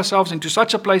worked ourselves into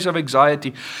such a place of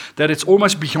anxiety that it's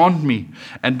almost beyond me.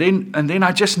 And then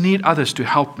I just need others to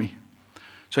help me.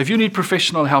 So if you need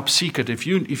professional help, seek it. If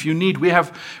you need, we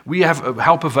have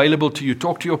help available to you.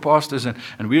 Talk to your pastors and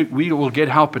we will get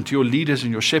help, and to your leaders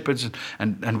and your shepherds,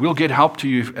 and we'll get help to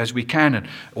you as we can,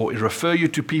 or refer you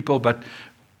to people, but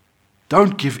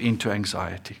don't give in to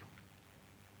anxiety.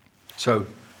 So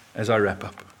as I wrap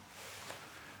up, I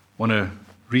want to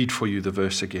read for you the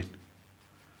verse again.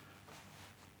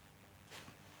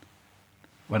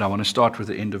 When I want to start with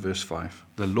the end of verse 5.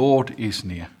 The Lord is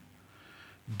near.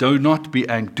 Do not be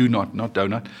anxious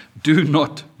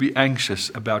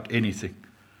about anything,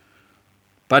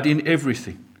 but in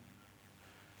everything,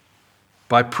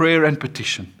 by prayer and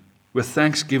petition, with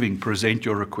thanksgiving, present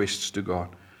your requests to God.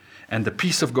 And the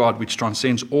peace of God, which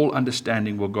transcends all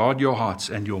understanding, will guard your hearts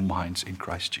and your minds in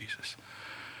Christ Jesus.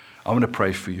 I want to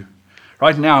pray for you.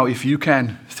 Right now, if you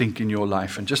can think in your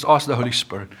life and just ask the Holy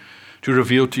Spirit to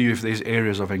reveal to you if there's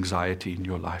areas of anxiety in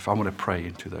your life, I want to pray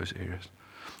into those areas.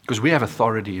 Because we have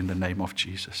authority in the name of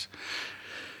Jesus.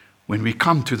 When we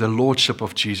come to the Lordship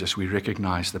of Jesus, we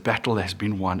recognize the battle has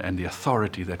been won and the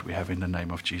authority that we have in the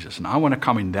name of Jesus. And I want to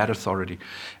come in that authority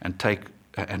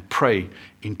and pray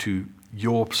into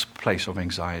your place of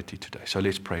anxiety today. So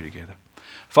let's pray together.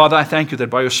 Father, I thank you that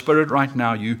by your Spirit right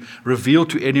now, you reveal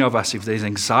to any of us if there's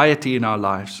anxiety in our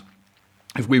lives,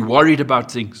 if we're worried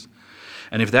about things,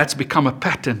 and if that's become a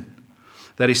pattern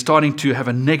that is starting to have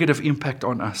a negative impact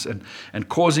on us and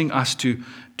causing us to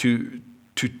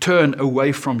turn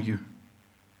away from you.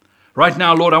 Right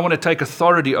now, Lord, I want to take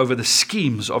authority over the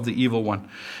schemes of the evil one,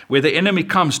 where the enemy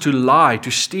comes to lie, to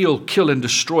steal, kill, and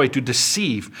destroy, to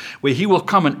deceive, where he will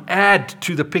come and add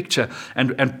to the picture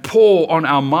and pour on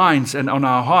our minds and on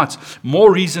our hearts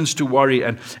more reasons to worry,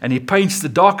 and he paints the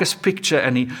darkest picture,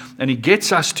 and he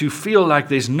gets us to feel like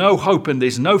there's no hope and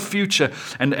there's no future,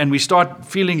 and we start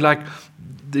feeling like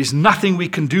there's nothing we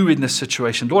can do in this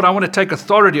situation. Lord, I want to take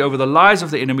authority over the lies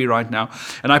of the enemy right now.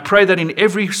 And I pray that in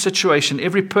every situation,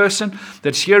 every person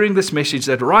that's hearing this message,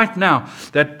 that right now,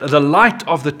 that the light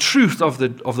of the truth of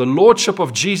the Lordship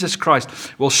of Jesus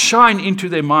Christ will shine into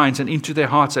their minds and into their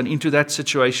hearts and into that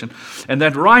situation. And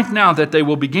that right now that they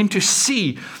will begin to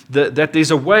see that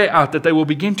there's a way out, that they will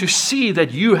begin to see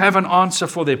that you have an answer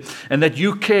for them and that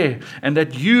you care and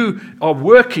that you are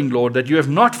working, Lord, that you have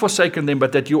not forsaken them,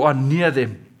 but that you are near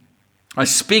them. I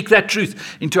speak that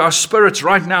truth into our spirits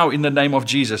right now in the name of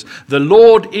Jesus. The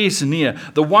Lord is near.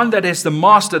 The one that is the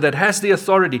master, that has the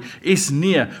authority, is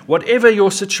near. Whatever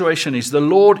your situation is, the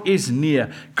Lord is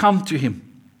near. Come to him.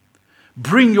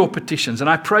 Bring your petitions. And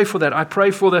I pray for that. I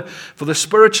pray for the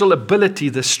spiritual ability,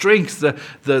 the strength,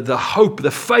 the hope,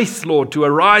 the faith, Lord, to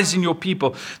arise in your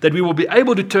people, that we will be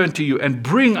able to turn to you and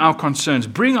bring our concerns,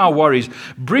 bring our worries,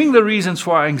 bring the reasons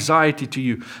for our anxiety to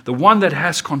you, the one that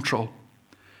has control.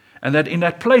 And that in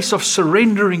that place of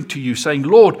surrendering to you, saying,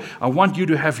 Lord, I want you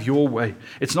to have your way.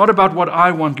 It's not about what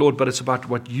I want, Lord, but it's about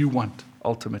what you want,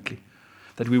 ultimately.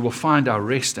 That we will find our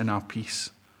rest and our peace.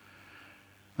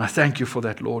 And I thank you for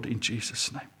that, Lord, in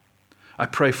Jesus' name. I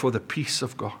pray for the peace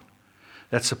of God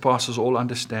that surpasses all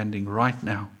understanding right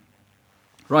now.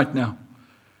 Right now.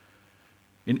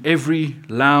 In every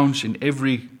lounge, in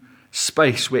every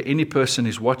space where any person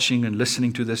is watching and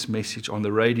listening to this message on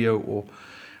the radio or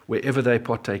wherever they're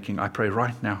partaking, I pray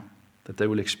right now that they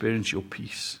will experience your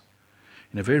peace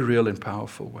in a very real and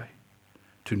powerful way,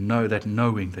 to know that,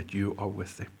 knowing that you are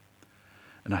with them.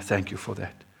 And I thank you for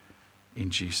that in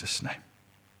Jesus' name.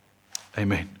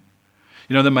 Amen.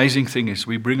 You know, the amazing thing is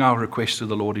we bring our request to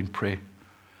the Lord in prayer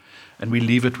and we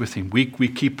leave it with him. We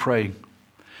keep praying.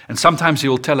 And sometimes he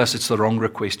will tell us it's the wrong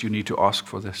request. You need to ask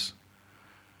for this.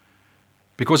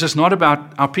 Because it's not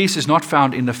about, our peace is not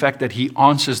found in the fact that he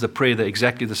answers the prayer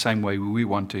exactly the same way we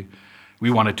want it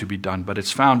to be done, but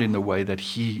it's found in the way that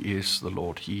he is the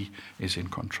Lord. He is in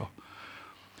control.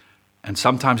 And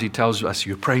sometimes he tells us,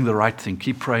 you're praying the right thing,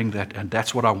 keep praying that, and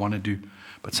that's what I want to do.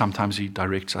 But sometimes he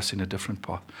directs us in a different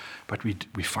path. But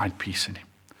we find peace in him.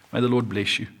 May the Lord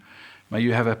bless you. May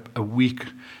you have a week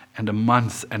and a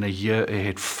month and a year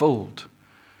ahead filled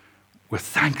with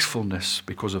thankfulness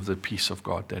because of the peace of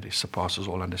God that surpasses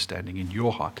all understanding in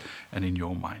your heart and in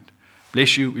your mind.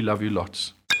 Bless you. We love you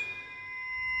lots.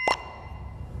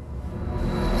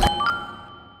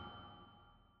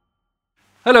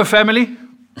 Hello, family.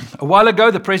 A while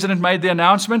ago, the President made the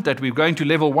announcement that we're going to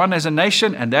level 1 as a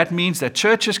nation, and that means that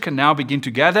churches can now begin to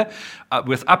gather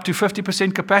with up to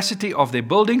 50% capacity of their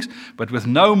buildings, but with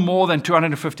no more than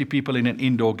 250 people in an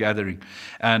indoor gathering.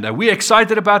 And we're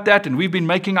excited about that, and we've been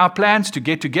making our plans to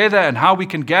get together and how we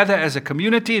can gather as a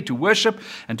community to worship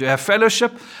and to have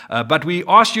fellowship. But we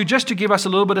asked you just to give us a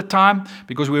little bit of time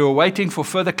because we were waiting for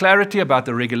further clarity about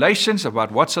the regulations,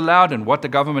 about what's allowed and what the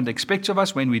government expects of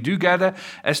us when we do gather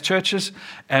as churches.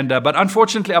 But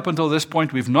unfortunately, up until this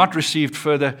point, we've not received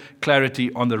further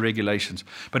clarity on the regulations.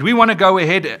 But we want to go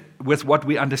ahead with what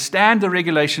we understand the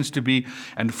regulations to be.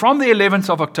 And from the 11th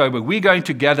of October, we're going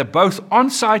to gather both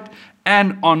on-site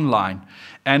and online.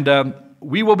 And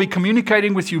we will be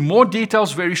communicating with you more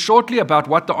details very shortly about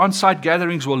what the on-site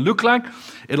gatherings will look like.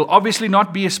 It'll obviously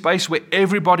not be a space where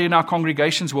everybody in our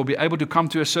congregations will be able to come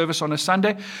to a service on a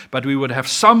Sunday, but we would have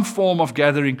some form of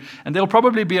gathering, and there'll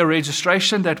probably be a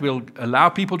registration that will allow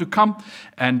people to come,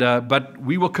 but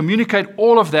we will communicate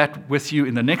all of that with you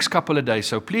in the next couple of days.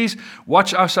 So please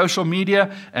watch our social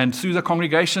media, and through the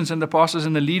congregations and the pastors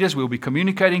and the leaders, we'll be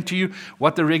communicating to you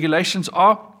what the regulations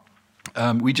are.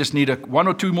 We just need 1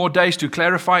 or 2 more days to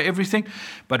clarify everything.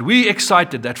 But we're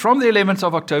excited that from the 11th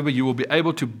of October, you will be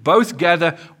able to both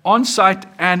gather on-site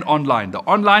and online. The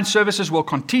online services will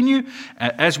continue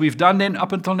as we've done then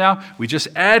up until now. We're just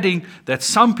adding that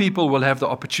some people will have the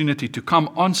opportunity to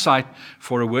come on-site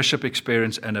for a worship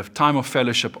experience and a time of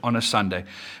fellowship on a Sunday.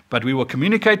 But we will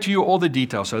communicate to you all the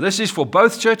details. So this is for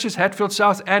both churches, Hatfield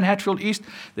South and Hatfield East.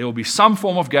 There will be some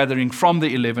form of gathering from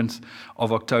the 11th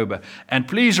of October. And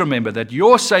please remember that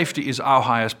your safety is our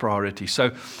highest priority.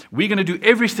 So we're going to do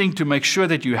everything to make sure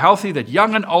that you're healthy, that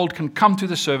young and old can come to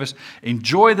the service,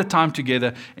 enjoy the time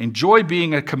together, enjoy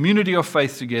being a community of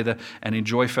faith together, and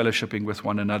enjoy fellowshipping with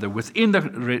one another within the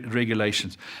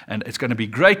regulations. And it's going to be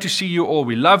great to see you all.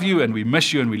 We love you and we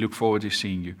miss you and we look forward to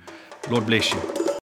seeing you. Lord bless you.